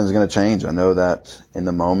that nothing's going to change. I know that in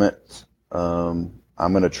the moment, I'm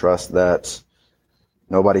going to trust that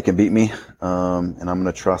nobody can beat me. And I'm going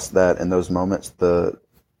to trust that in those moments,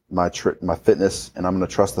 my fitness, and I'm going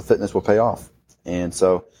to trust the fitness will pay off. And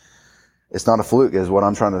so it's not a fluke is what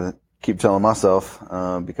I'm trying to keep telling myself,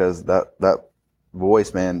 because that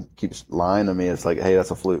voice, man, keeps lying to me. It's like, hey,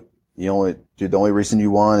 that's a fluke. The only reason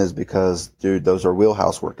you won is because, dude, those are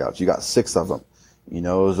wheelhouse workouts. You got 6 of them. It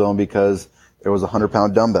was only because there was a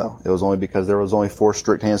 100-pound dumbbell. It was only because there was only 4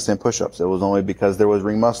 strict handstand push-ups. It was only because there was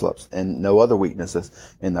ring muscle-ups and no other weaknesses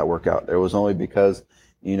in that workout. It was only because,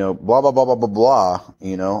 blah, blah, blah, blah, blah, blah,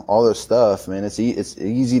 all this stuff, man. It's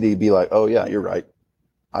easy to be like, oh yeah, you're right.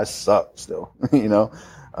 I suck still, but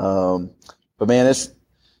man,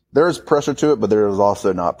 there's pressure to it, but there is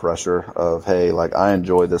also not pressure of, hey, like I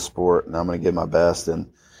enjoy this sport and I'm going to give my best.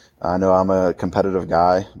 And I know I'm a competitive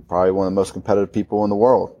guy, probably one of the most competitive people in the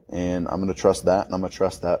world. And I'm going to trust that. And I'm going to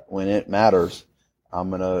trust that when it matters, I'm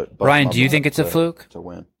going to. Ryan, do you think it's a fluke? To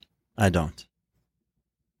win. I don't.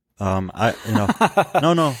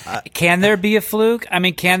 No. Can there be a fluke? I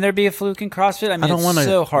mean, can there be a fluke in CrossFit? I mean, it's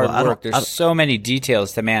so hard work. There's so many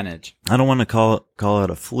details to manage. I don't want to call it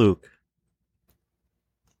a fluke.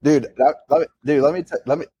 Dude,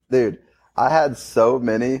 I had so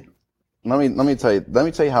many. Let me tell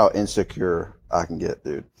you how insecure I can get,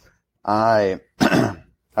 dude. I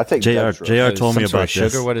take dextrose. JR told me about sugar.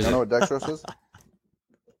 this. What is it? You know what dextrose is?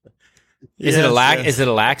 Is it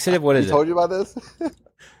a laxative? What is it? I told you about this?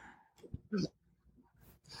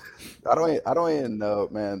 I don't even know,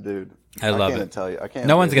 man, dude. I love can't it. Tell you. I can't.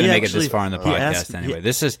 No one's going to make it actually, this far in the podcast anyway.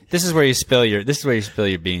 This is where you spill your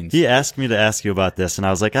beans. He asked me to ask you about this, and I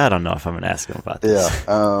was like, I don't know if I'm going to ask him about this.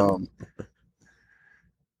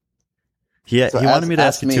 Yeah. He wanted me to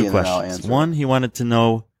ask you 2 questions. One, he wanted to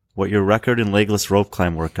know what your record in legless rope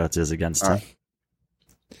climb workouts is against him.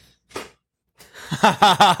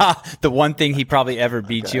 Right. The one thing he probably ever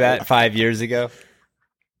beat you at 5 years ago.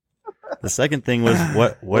 The second thing was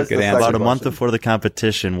what about a month before the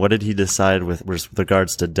competition, what did he decide with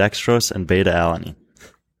regards to dextrose and beta-alanine?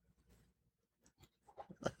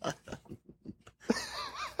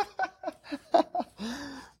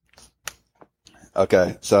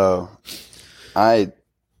 Okay, so I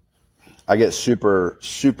get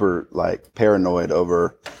super like paranoid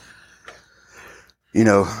over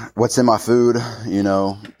what's in my food.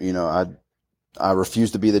 I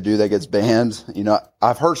refuse to be the dude that gets banned.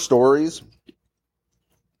 I've heard stories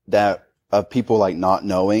that of people like not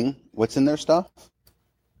knowing what's in their stuff.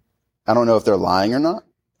 I don't know if they're lying or not.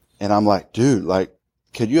 And I'm like, dude, like,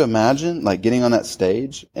 could you imagine like getting on that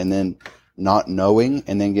stage and then not knowing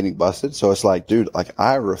and then getting busted? So it's like, dude, like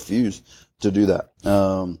I refuse to do that.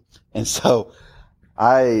 And so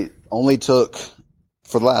I only took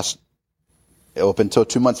up until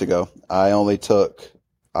 2 months ago, I only took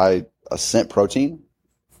a scent protein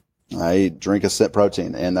I drink a Scent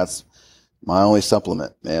protein, and that's my only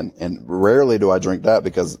supplement, man. And rarely do I drink that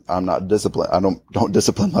because I'm not disciplined. I don't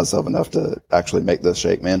discipline myself enough to actually make this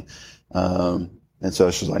shake, man. And so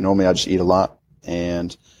it's just like, normally I just eat a lot,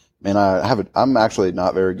 and man, I'm actually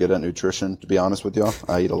not very good at nutrition, to be honest with y'all.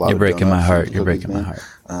 I eat a lot. You're of breaking my donuts heart. and You're cookies, breaking my man.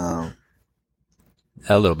 heart.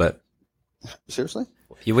 A little bit. Seriously?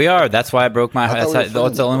 We are. That's why I broke my heart. That's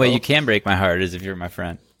the only way bro. you can break my heart is if you're my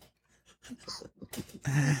friend.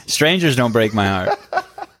 Strangers don't break my heart.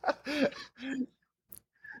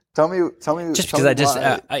 Tell me. Just tell because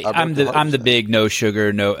me I'm the big no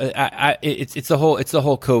sugar, no. It's the whole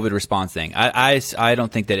COVID response thing. I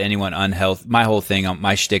don't think that anyone unhealthy. My whole thing,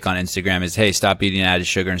 my shtick on Instagram is, hey, stop eating added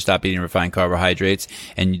sugar and stop eating refined carbohydrates.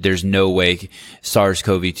 And there's no way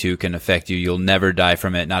SARS-CoV-2 can affect you. You'll never die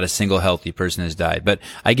from it. Not a single healthy person has died. But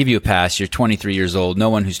I give you a pass. You're 23 years old. No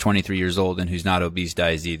one who's 23 years old and who's not obese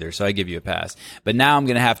dies either. So I give you a pass. But now I'm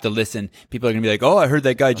gonna have to listen. People are gonna be like, oh, I heard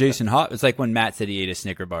that guy Jayson Hopper. It's like when Matt said he ate a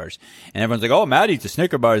Snicker bar. And everyone's like, oh, Matt eats a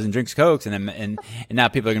Snicker bars and drinks Cokes. And now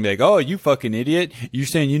people are going to be like, oh, you fucking idiot. You're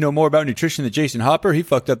saying you know more about nutrition than Jayson Hopper? He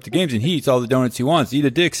fucked up the games and he eats all the donuts he wants. Eat a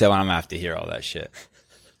dick. So I'm going to have to hear all that shit.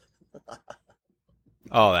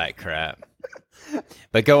 All that crap.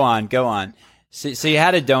 But go on. So you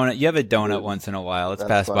had a donut. You have a donut once in a while. Let's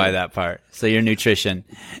pass by that part. So your nutrition.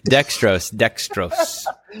 Dextrose.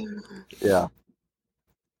 Yeah.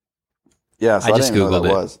 Yeah, so I just didn't know Googled that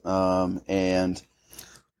it. was. And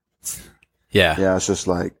yeah, it's just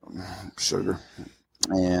like sugar,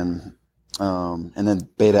 and then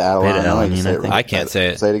beta alanine. Beta-alanine, I think. I can't say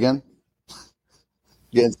it. Say it again.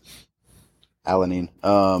 Yes, alanine.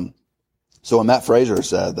 So when Matt Frazier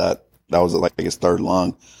said that was like his third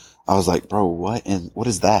lung, I was like, bro, what? And what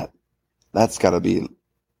is that? That's got to be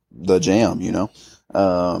the jam, you know.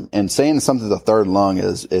 And saying something's the third lung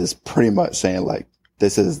is pretty much saying like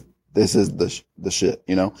this is the shit,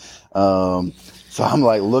 you know? So I'm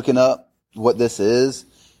like looking up what this is,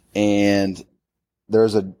 and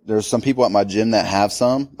there's some people at my gym that have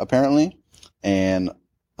some apparently. And,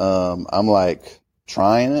 I'm like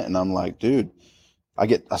trying it, and I'm like, dude, I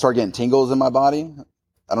start getting tingles in my body.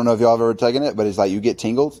 I don't know if y'all have ever taken it, but it's like you get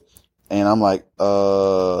tingles, and I'm like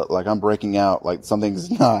I'm breaking out, like something's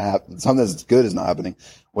not happening. Something that's good is not happening.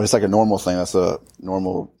 When it's like a normal thing, that's a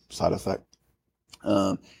normal side effect.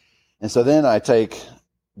 And so then I take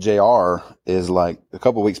JR is like a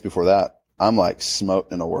couple weeks before that, I'm like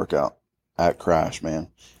smoked in a workout at Crash, man.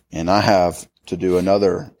 And I have to do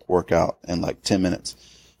another workout in like 10 minutes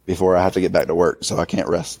before I have to get back to work. So I can't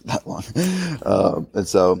rest that long. And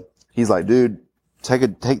so he's like, dude, take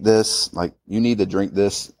this. Like, you need to drink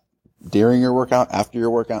this during your workout, after your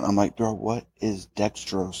workout. And I'm like, bro, what is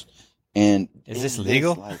dextrose? And is this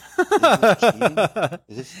legal?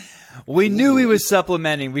 We knew he was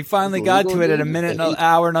supplementing. We finally got to it at an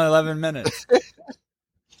hour and 11 minutes.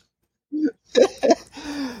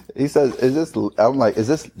 He says, is this, I'm like, is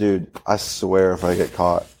this, dude, I swear if I get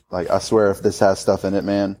caught, like, I swear if this has stuff in it,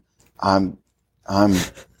 man, I'm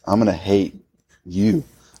going to hate you.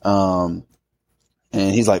 And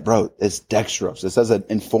he's like, bro, it's dextrose. It says an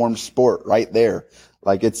informed sport right there.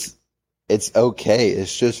 Like, it's okay.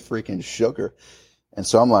 It's just freaking sugar. And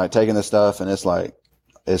so I'm like taking this stuff, and it's like,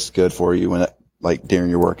 it's good for you when like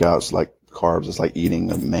during your workouts, like carbs, it's like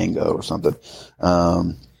eating a mango or something.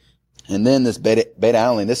 And then this beta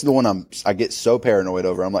alanine, this is the one I get so paranoid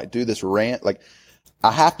over. I'm like, dude, this rant, like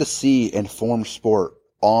I have to see informed sport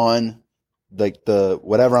on like the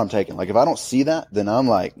whatever I'm taking. Like if I don't see that, then I'm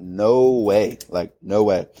like, no way.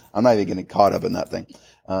 I'm not even getting caught up in that thing.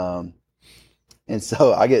 And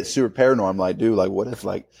so I get super paranoid. I'm like, dude, like what if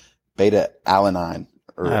like beta alanine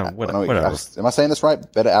or whatever. Am I saying this right?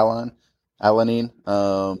 Beta alanine,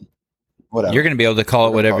 whatever. You're going to be able to call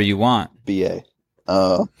it whatever you want. BA.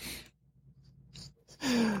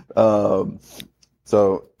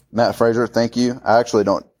 So Matt Frazier, thank you. I actually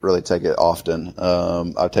don't really take it often.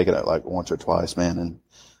 I've taken it like once or twice, man, and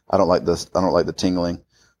I don't like this. I don't like the tingling,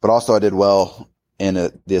 but also I did well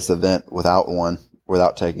in this event without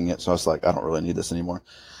taking it. So I was like, I don't really need this anymore.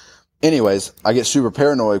 Anyways, I get super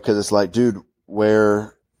paranoid because it's like, dude,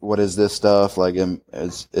 what is this stuff? Like,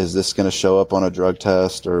 is this going to show up on a drug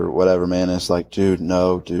test or whatever, man? And it's like, dude,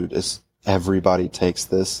 everybody takes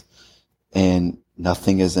this and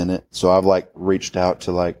nothing is in it. So I've like reached out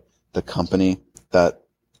to like the company that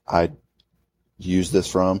I use this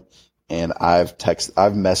from, and I've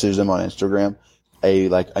messaged them on Instagram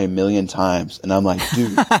a million times. And I'm like,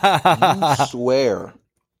 dude,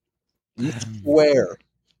 you swear.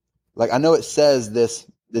 Like, I know it says this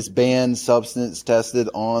banned substance tested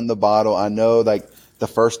on the bottle. I know like the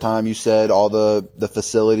first time you said all the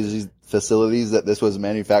facilities that this was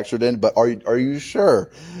manufactured in, but are you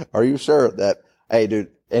sure? Are you sure that, hey, dude,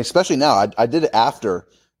 and especially now, I did it after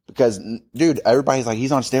because, dude, everybody's like,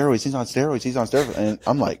 he's on steroids. And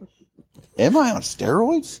I'm like, am I on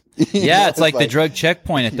steroids? Yeah, it's like the drug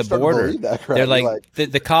checkpoint at the border. They're like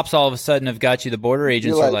the cops all of a sudden have got you. The border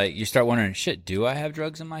agents are like, you start wondering, shit, do I have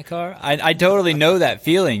drugs in my car? I totally know that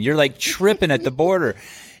feeling. You're like tripping at the border.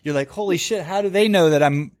 You're like, holy shit, how do they know that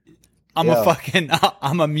I'm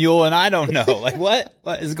a mule and I don't know? Like, what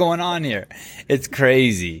is going on here? It's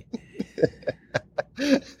crazy.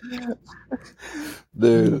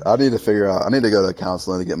 Dude, I need to go to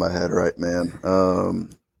counseling to get my head right, man.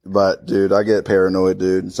 But dude, I get paranoid,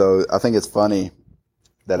 dude. So I think it's funny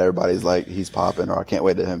that everybody's like, he's popping, or I can't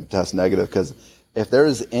wait to him test negative. Cause if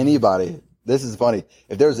there's anybody, this is funny.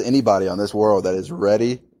 If there's anybody on this world that is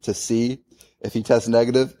ready to see if he tests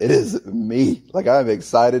negative, it is me. Like, I'm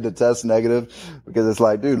excited to test negative because it's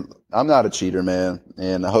like, dude, I'm not a cheater, man.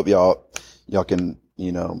 And I hope y'all can,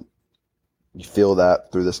 you feel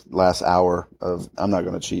that through this last hour of, I'm not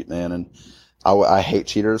going to cheat, man. And I hate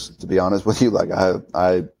cheaters, to be honest with you. Like,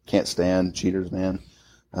 I can't stand cheaters, man.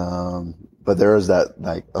 But there is that,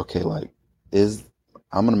 like, okay, like,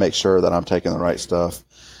 I'm going to make sure that I'm taking the right stuff.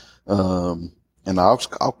 And I'll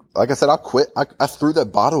like I said, I'll quit. I threw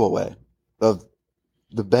that bottle away of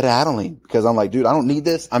the beta-adenine because I'm like, dude, I don't need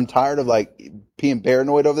this. I'm tired of like being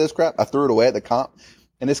paranoid over this crap. I threw it away at the comp.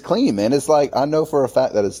 And it's clean, man. It's like, I know for a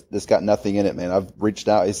fact that it's got nothing in it, man. I've reached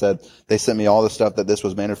out. He said they sent me all the stuff that this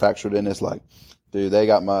was manufactured in. It's like, dude, they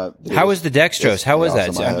got my. Dude, how was the dextrose? How was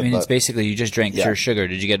that? I mean, it's basically you just drank pure sugar.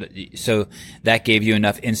 Did you get so that gave you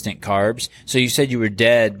enough instant carbs? So you said you were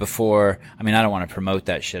dead before. I mean, I don't want to promote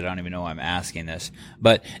that shit. I don't even know why I'm asking this.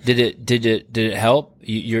 But did it help?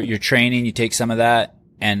 You're training. You take some of that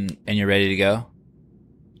and you're ready to go.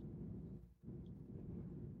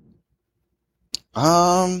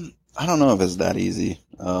 I don't know if it's that easy.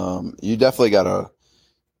 You definitely gotta,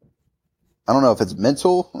 I don't know if it's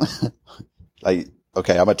mental, like,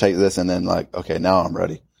 okay, I'm gonna take this and then like, okay, now I'm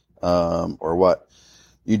ready. Or what.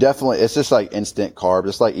 You definitely, it's just like instant carb.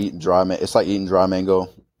 It's like eating it's like eating dry mango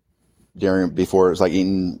before it's like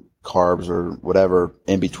eating carbs or whatever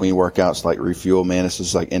in between workouts, like refuel, man. It's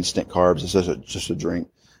just like instant carbs. It's just a drink.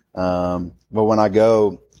 But when I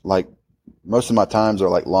go, like, most of my times are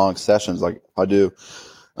like long sessions. Like if I do,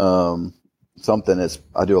 something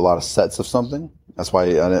I do a lot of sets of something. That's why,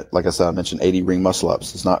 like I said, I mentioned 80 ring muscle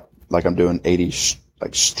ups. It's not like I'm doing 80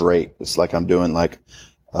 like straight. It's like I'm doing like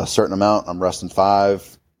a certain amount. I'm resting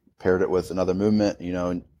 5, paired it with another movement,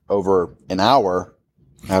 and over an hour,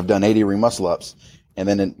 I've done 80 ring muscle ups. And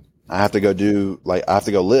then I have to go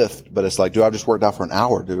lift, but it's like, dude, I just worked out for an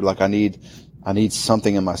hour, dude. Like I need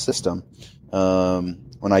something in my system.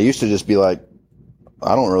 When I used to just be like,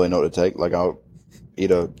 I don't really know what to take. Like I'll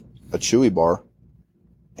eat a chewy bar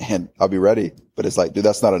and I'll be ready. But it's like, dude,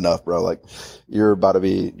 that's not enough, bro. Like you're trying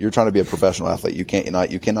to be a professional athlete. You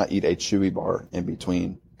cannot eat a chewy bar in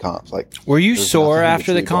between comps. Like, were you sore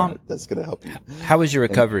after the comp? That's going to help you. How was your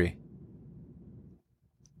recovery?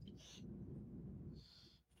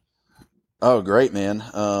 Oh, great, man.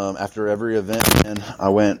 After every event, man, I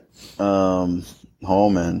went,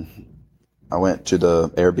 home and I went to the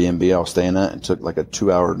Airbnb I was staying at and took like a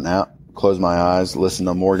 2-hour nap, closed my eyes, listened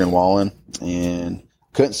to Morgan Wallen, and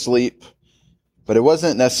couldn't sleep. But it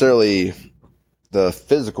wasn't necessarily the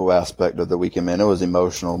physical aspect of the weekend, man. It was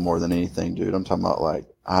emotional more than anything, dude. I'm talking about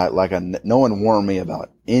no one warned me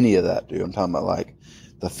about any of that, dude. I'm talking about like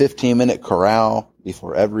the 15-minute corral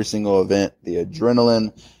before every single event, the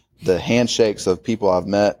adrenaline, the handshakes of people I've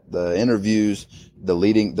met, the interviews,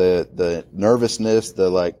 the nervousness,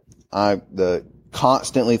 the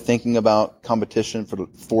constantly thinking about competition for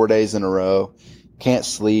 4 days in a row, can't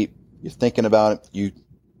sleep. You're thinking about it.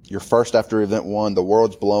 You're first after event 1. The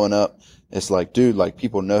world's blowing up. It's like, dude, like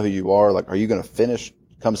people know who you are. Like, are you going to finish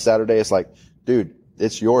come Saturday? It's like, dude,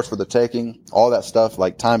 it's yours for the taking. All that stuff,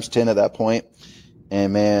 like times 10 at that point.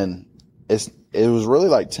 And man, it was really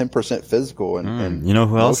like 10% physical. And you know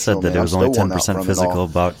who else said that it was only 10% physical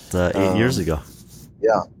about 8 years ago?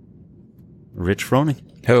 Yeah. Rich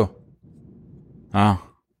Froning. Who? Oh.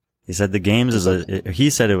 He said the games he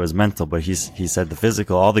said it was mental, but he said the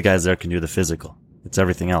physical, all the guys there can do the physical. It's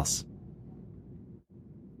everything else.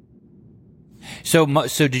 So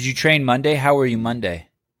did you train Monday? How were you Monday?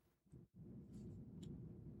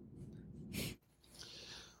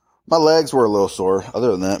 My legs were a little sore.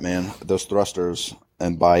 Other than that, man, those thrusters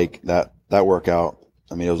and bike, that workout,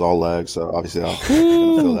 I mean, it was all legs. So obviously I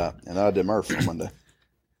couldn't feel that. And I did Murph on Monday.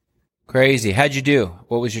 Crazy. How'd you do?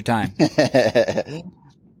 What was your time?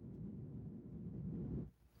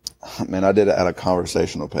 Man, I did it at a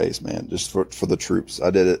conversational pace, man, just for the troops.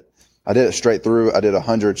 I did it straight through. I did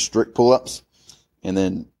 100 strict pull-ups, and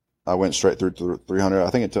then I went straight through to 300. I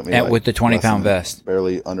think it took me with the 20-pound vest.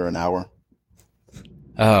 Barely under an hour.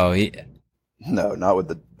 Oh, no, not with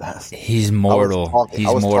the vest. He's mortal. He's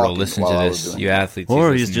mortal. Listen to this. You athletes.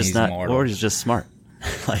 Or he's just not, mortal. or he's just smart.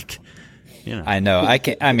 Like, you know. I know.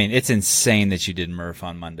 I mean, it's insane that you did Murph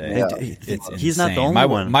on Monday. Yeah. It's he's insane. not the only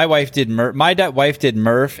one. My wife did Murph. My wife did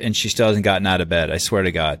Murph, and she still hasn't gotten out of bed. I swear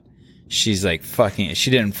to God. She's like fucking. She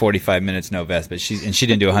did it in 45 minutes, no vest, but she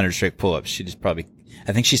didn't do 100 strict pull-ups. She just probably.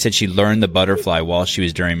 I think she said she learned the butterfly while she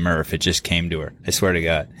was during Murph. It just came to her. I swear to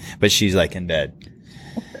God. But she's like in bed,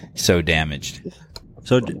 so damaged.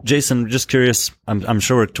 So, Jayson, just curious. I'm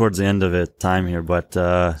sure we're towards the end of it time here, but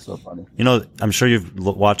So funny. you know, I'm sure you've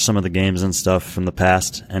watched some of the games and stuff from the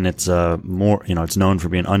past, and it's more, you know, it's known for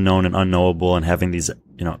being unknown and unknowable and having these,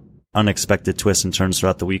 you know, unexpected twists and turns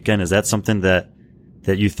throughout the weekend. Is that something that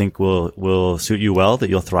you think will suit you well? That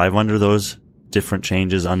you'll thrive under those different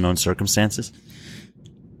changes, unknown circumstances?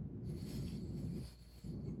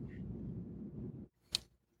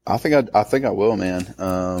 I think I will,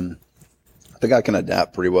 man. I think I can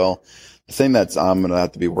adapt pretty well. The thing I'm going to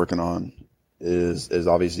have to be working on is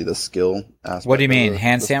obviously the skill aspect. What do you mean?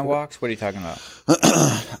 Handstand walks? What are you talking about?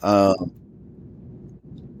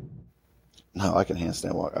 No, I can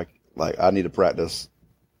handstand walk. I need to practice.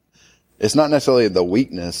 It's not necessarily the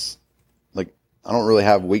weakness. Like, I don't really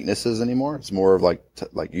have weaknesses anymore. It's more of like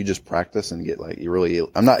you just practice and get like,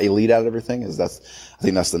 I'm not elite at everything. I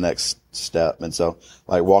think that's the next step. And so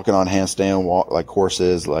like walking on handstand like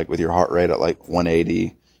courses, like with your heart rate at like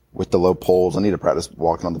 180 with the low poles. I need to practice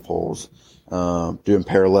walking on the poles, doing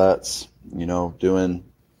parallettes, you know,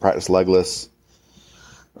 practice legless.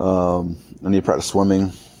 I need to practice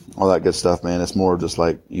swimming, all that good stuff, man. It's more just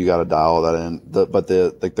like, you got to dial that in. But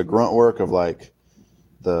the grunt work of like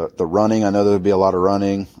the running, I know there'll be a lot of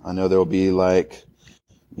running. I know there'll be like,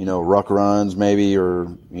 you know, ruck runs maybe, or,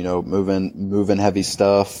 you know, moving heavy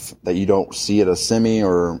stuff that you don't see at a semi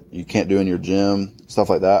or you can't do in your gym, stuff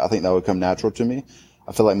like that. I think that would come natural to me.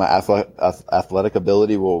 I feel like my athletic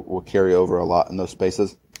ability will carry over a lot in those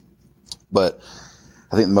spaces. But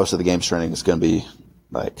I think most of the game's training is going to be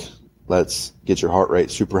like, let's get your heart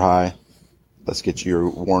rate super high. Let's get you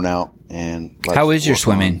worn out. And how is your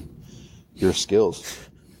swimming? Your skills.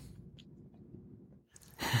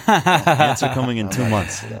 Answer coming in 2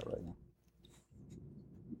 months.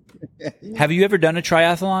 Have you ever done a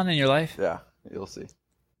triathlon in your life? Yeah, you'll see.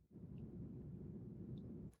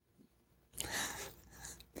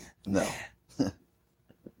 No.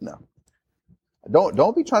 No.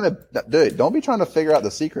 Don't be trying to figure out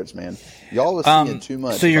the secrets, man. Y'all are seeing too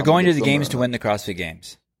much. So you're going to the games to win the CrossFit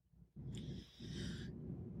Games?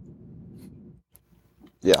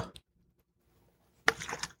 Yeah.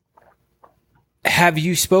 Have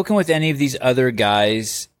you spoken with any of these other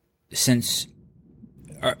guys since?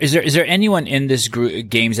 Is there anyone in this group,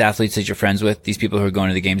 games athletes that you're friends with? These people who are going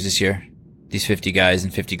to the games this year, these 50 guys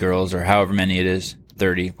and 50 girls, or however many it is,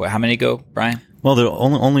 30. How many go, Brian? Well, there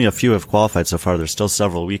only a few have qualified so far. There's still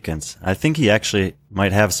several weekends. I think he actually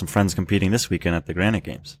might have some friends competing this weekend at the Granite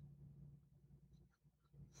Games.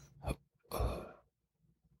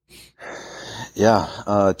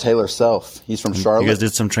 Yeah, Taylor Self. He's from Charlotte. You guys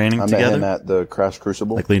did some training together? I met him at the Crash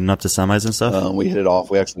Crucible. Like leading up to semis and stuff? We hit it off.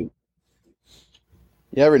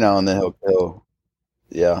 Every now and then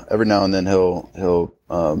he'll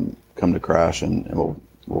come to Crash and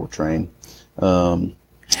we'll train. Do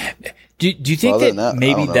you think that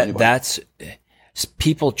maybe that's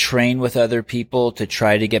people train with other people to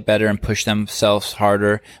try to get better and push themselves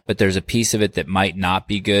harder, but there's a piece of it that might not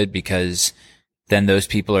be good because then those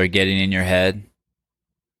people are getting in your head?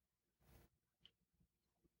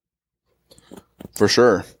 For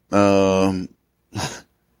sure.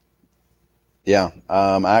 Yeah.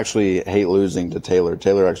 I actually hate losing to Taylor.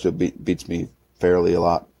 Taylor actually beats me a fair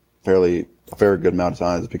good amount of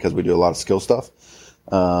times because we do a lot of skill stuff.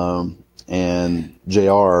 And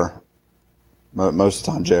JR, most of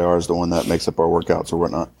the time JR is the one that makes up our workouts or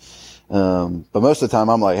whatnot. But most of the time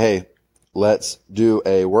I'm like, hey, let's do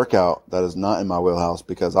a workout that is not in my wheelhouse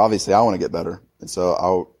because obviously I want to get better. And so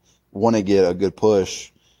I want to get a good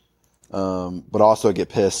push, but also get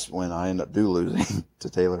pissed when I end up losing to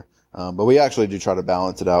Taylor. But we actually do try to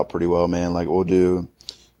balance it out pretty well, man. Like we'll do,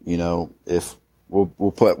 you know, if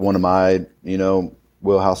we'll put one of my, you know,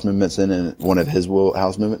 wheelhouse movements in and one of his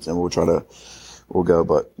wheelhouse movements and we'll go.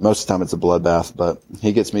 But most of the time it's a bloodbath, but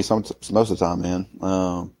he gets me most of the time, man.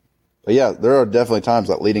 But yeah, there are definitely times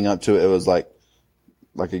like leading up to it, it was like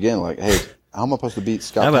again, like, hey, how am I supposed to beat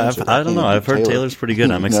Scott? Yeah, I don't know. I've heard Taylor's pretty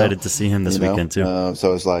good. I'm excited to see him this weekend too.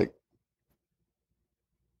 So it's like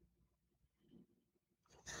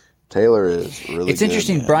Taylor is really. It's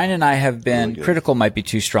interesting. Man. Brian and I have been critical, might be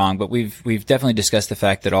too strong, but we've definitely discussed the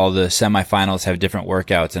fact that all the semifinals have different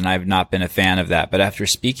workouts, and I've not been a fan of that. But after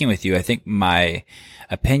speaking with you, I think my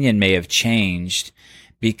opinion may have changed,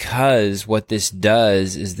 because what this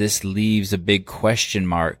does is this leaves a big question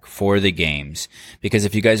mark for the games. Because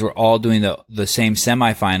if you guys were all doing the same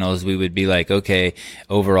semifinals, we would be like, okay,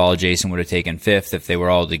 overall Jayson would have taken 5th if they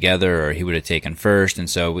were all together, or he would have taken 1st. And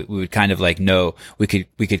so we would kind of like know, we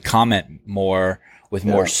could comment more with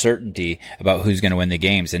more certainty about who's going to win the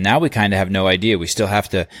games. And now we kind of have no idea. We still have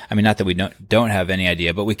to, I mean, not that we don't have any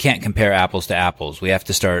idea, but we can't compare apples to apples. We have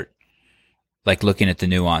to start like looking at the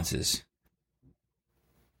nuances.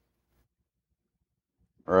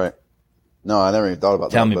 Right. No, I never even thought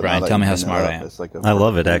about that. Tell me, Brian. Tell me how smart I am. I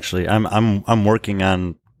love it, actually. I'm working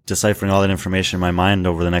on deciphering all that information in my mind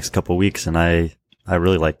over the next couple of weeks, and I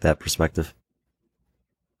really like that perspective.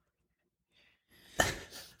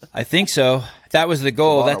 I think so. That was the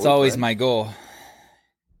goal. That's always my goal.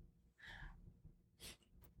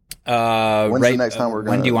 When's the next time we're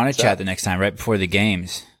going? When do you want to chat the next time? Right before the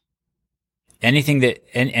games. Anything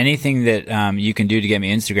that you can do to get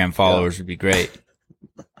me Instagram followers would be great.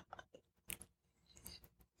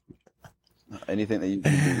 Anything that you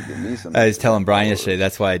can do to give me some. I was telling Brian yesterday,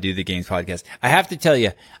 that's why I do the Games podcast. I have to tell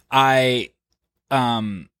you, I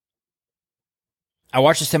watched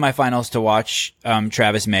the semifinals to watch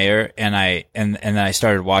Travis Mayer, and then I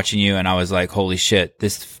started watching you, and I was like, holy shit,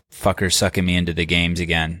 this fucker's sucking me into the games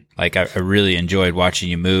again. Like I really enjoyed watching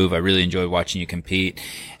you move. I really enjoyed watching you compete,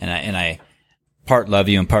 and I part love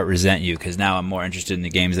you and part resent you, because now I'm more interested in the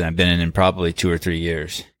games than I've been in probably 2 or 3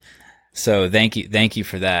 years. So thank you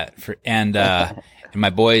for that. And my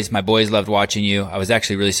boys loved watching you. I was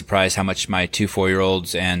actually really surprised how much my 2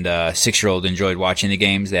 4-year-olds and 6-year-old enjoyed watching the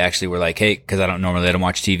games. They actually were like, hey, because I don't normally let them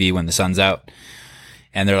watch TV when the sun's out,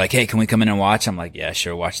 and they're like, hey, can we come in and watch? I'm like, yeah,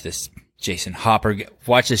 sure. Watch this Jayson Hopper.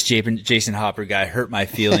 Watch this Jayson Hopper guy hurt my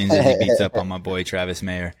feelings as he beats up on my boy Travis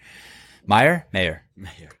Mayer. Mayer.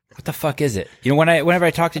 What the fuck is it? You know, whenever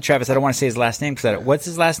I talk to Travis, I don't want to say his last name because what's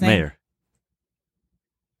his last name?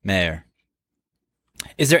 Mayer.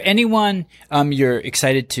 Is there anyone you're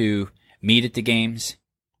excited to meet at the games?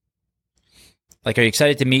 Like, are you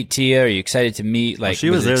excited to meet Tia? Are you excited to meet, like, she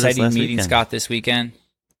was there exciting this last meeting weekend. Scott this weekend?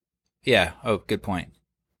 Yeah. Oh, good point.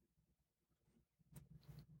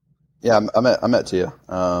 Yeah, I met Tia.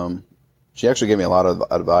 She actually gave me a lot of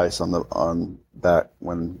advice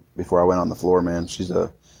before I went on the floor, man. She's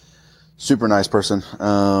a super nice person.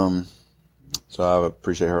 So I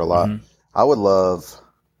appreciate her a lot. Mm-hmm.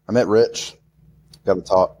 I met Rich, got to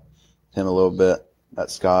talk to him a little bit.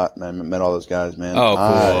 Met Scott, man, met all those guys, man.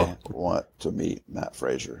 Oh, cool. I want to meet Matt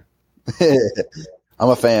Frazier. I'm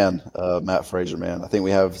a fan of Matt Frazier, man. I think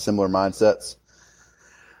we have similar mindsets.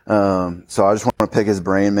 So I just want to pick his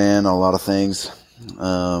brain, man, on a lot of things.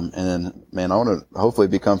 And then, man, I want to hopefully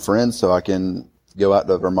become friends so I can go out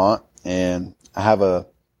to Vermont, and I have a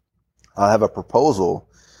proposal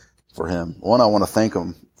for him. One, I want to thank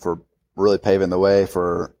him for really paving the way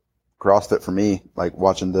for CrossFit for me. Like,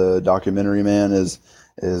 watching the documentary, man, is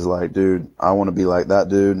like, dude, I want to be like that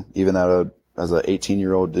dude, even as a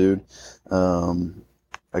 18-year-old dude. That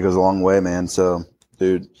goes a long way, man. So,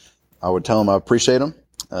 dude, I would tell him I appreciate him.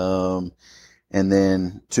 And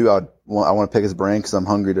then 2, I want to pick his brain because I'm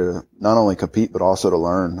hungry to not only compete, but also to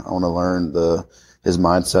learn. I want to learn his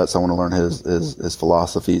mindsets. I want to learn his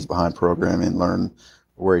philosophies behind programming, learn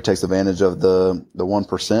where he takes advantage of the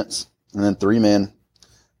 1%. And then 3, man,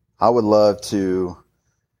 I would love to,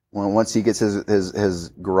 once he gets his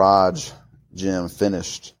garage gym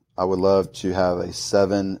finished, I would love to have a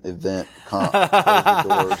 7-event comp. Close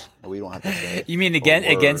the doors. We don't have to say. You mean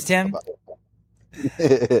against him?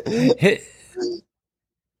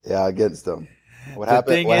 Yeah, against him. What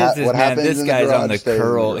thing is, man, this guy's on the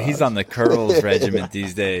curl. He's on the curls regiment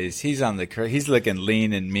these days. He's on the he's looking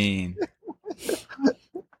lean and mean.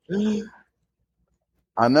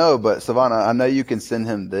 I know, but Savannah, I know you can send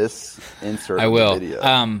him this insert. I will. Video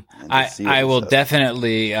I will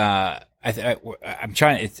definitely. I'm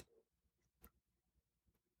trying.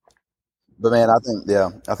 But man, I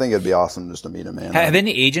think it'd be awesome just to meet him, man. Have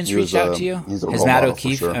any agents reached out to you? Has Matt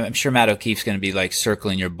O'Keefe? Sure. I'm sure Matt O'Keefe's going to be like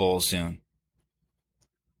circling your bowl soon.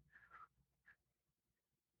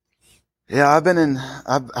 Yeah, I've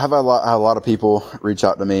had a lot of people reach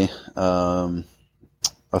out to me, a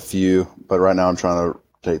few, but right now I'm trying to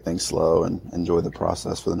take things slow and enjoy the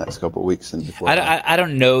process for the next couple of weeks. And before I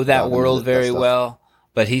don't know that dive into world that very stuff. well,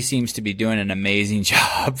 but he seems to be doing an amazing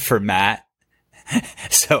job for Matt.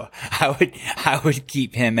 So I would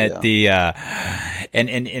keep him at the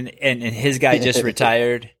and his guy just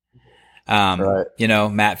retired. Right. You know,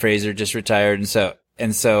 Matt Fraser just retired,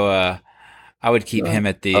 and so I would keep him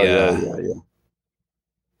at the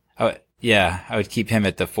I would keep him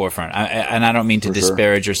at the forefront. And I don't mean to For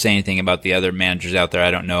disparage or say anything about the other managers out there.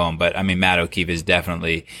 I don't know them, but I mean, Matt O'Keefe is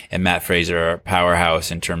definitely, and Matt Fraser are a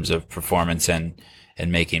powerhouse in terms of performance and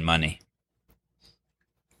making money.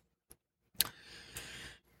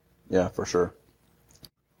 Yeah, for sure.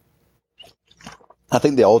 I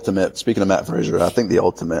think the ultimate, speaking of Matt Fraser, I think the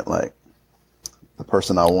ultimate, like, the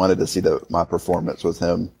person I wanted to see my performance was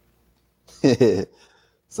him. So it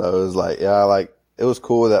was like, yeah, like, it was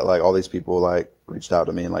cool that like all these people like reached out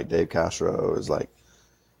to me, and like Dave Castro is like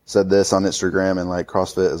said this on Instagram, and like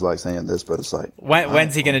CrossFit is like saying this, but it's like,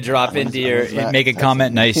 when's he going to drop into your and make a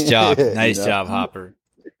comment? Nice job. Nice job, Hopper.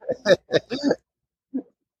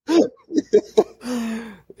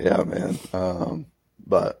 Yeah, man.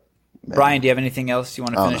 But man, Brian, do you have anything else you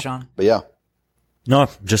want to finish on? But yeah. No,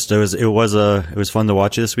 just it was fun to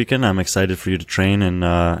watch you this weekend. I'm excited for you to train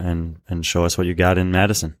and show us what you got in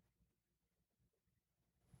Madison.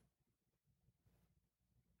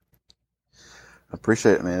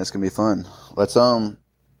 Appreciate it, man. It's gonna be fun. Let's 7's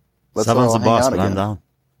the boss, but I'm again. down.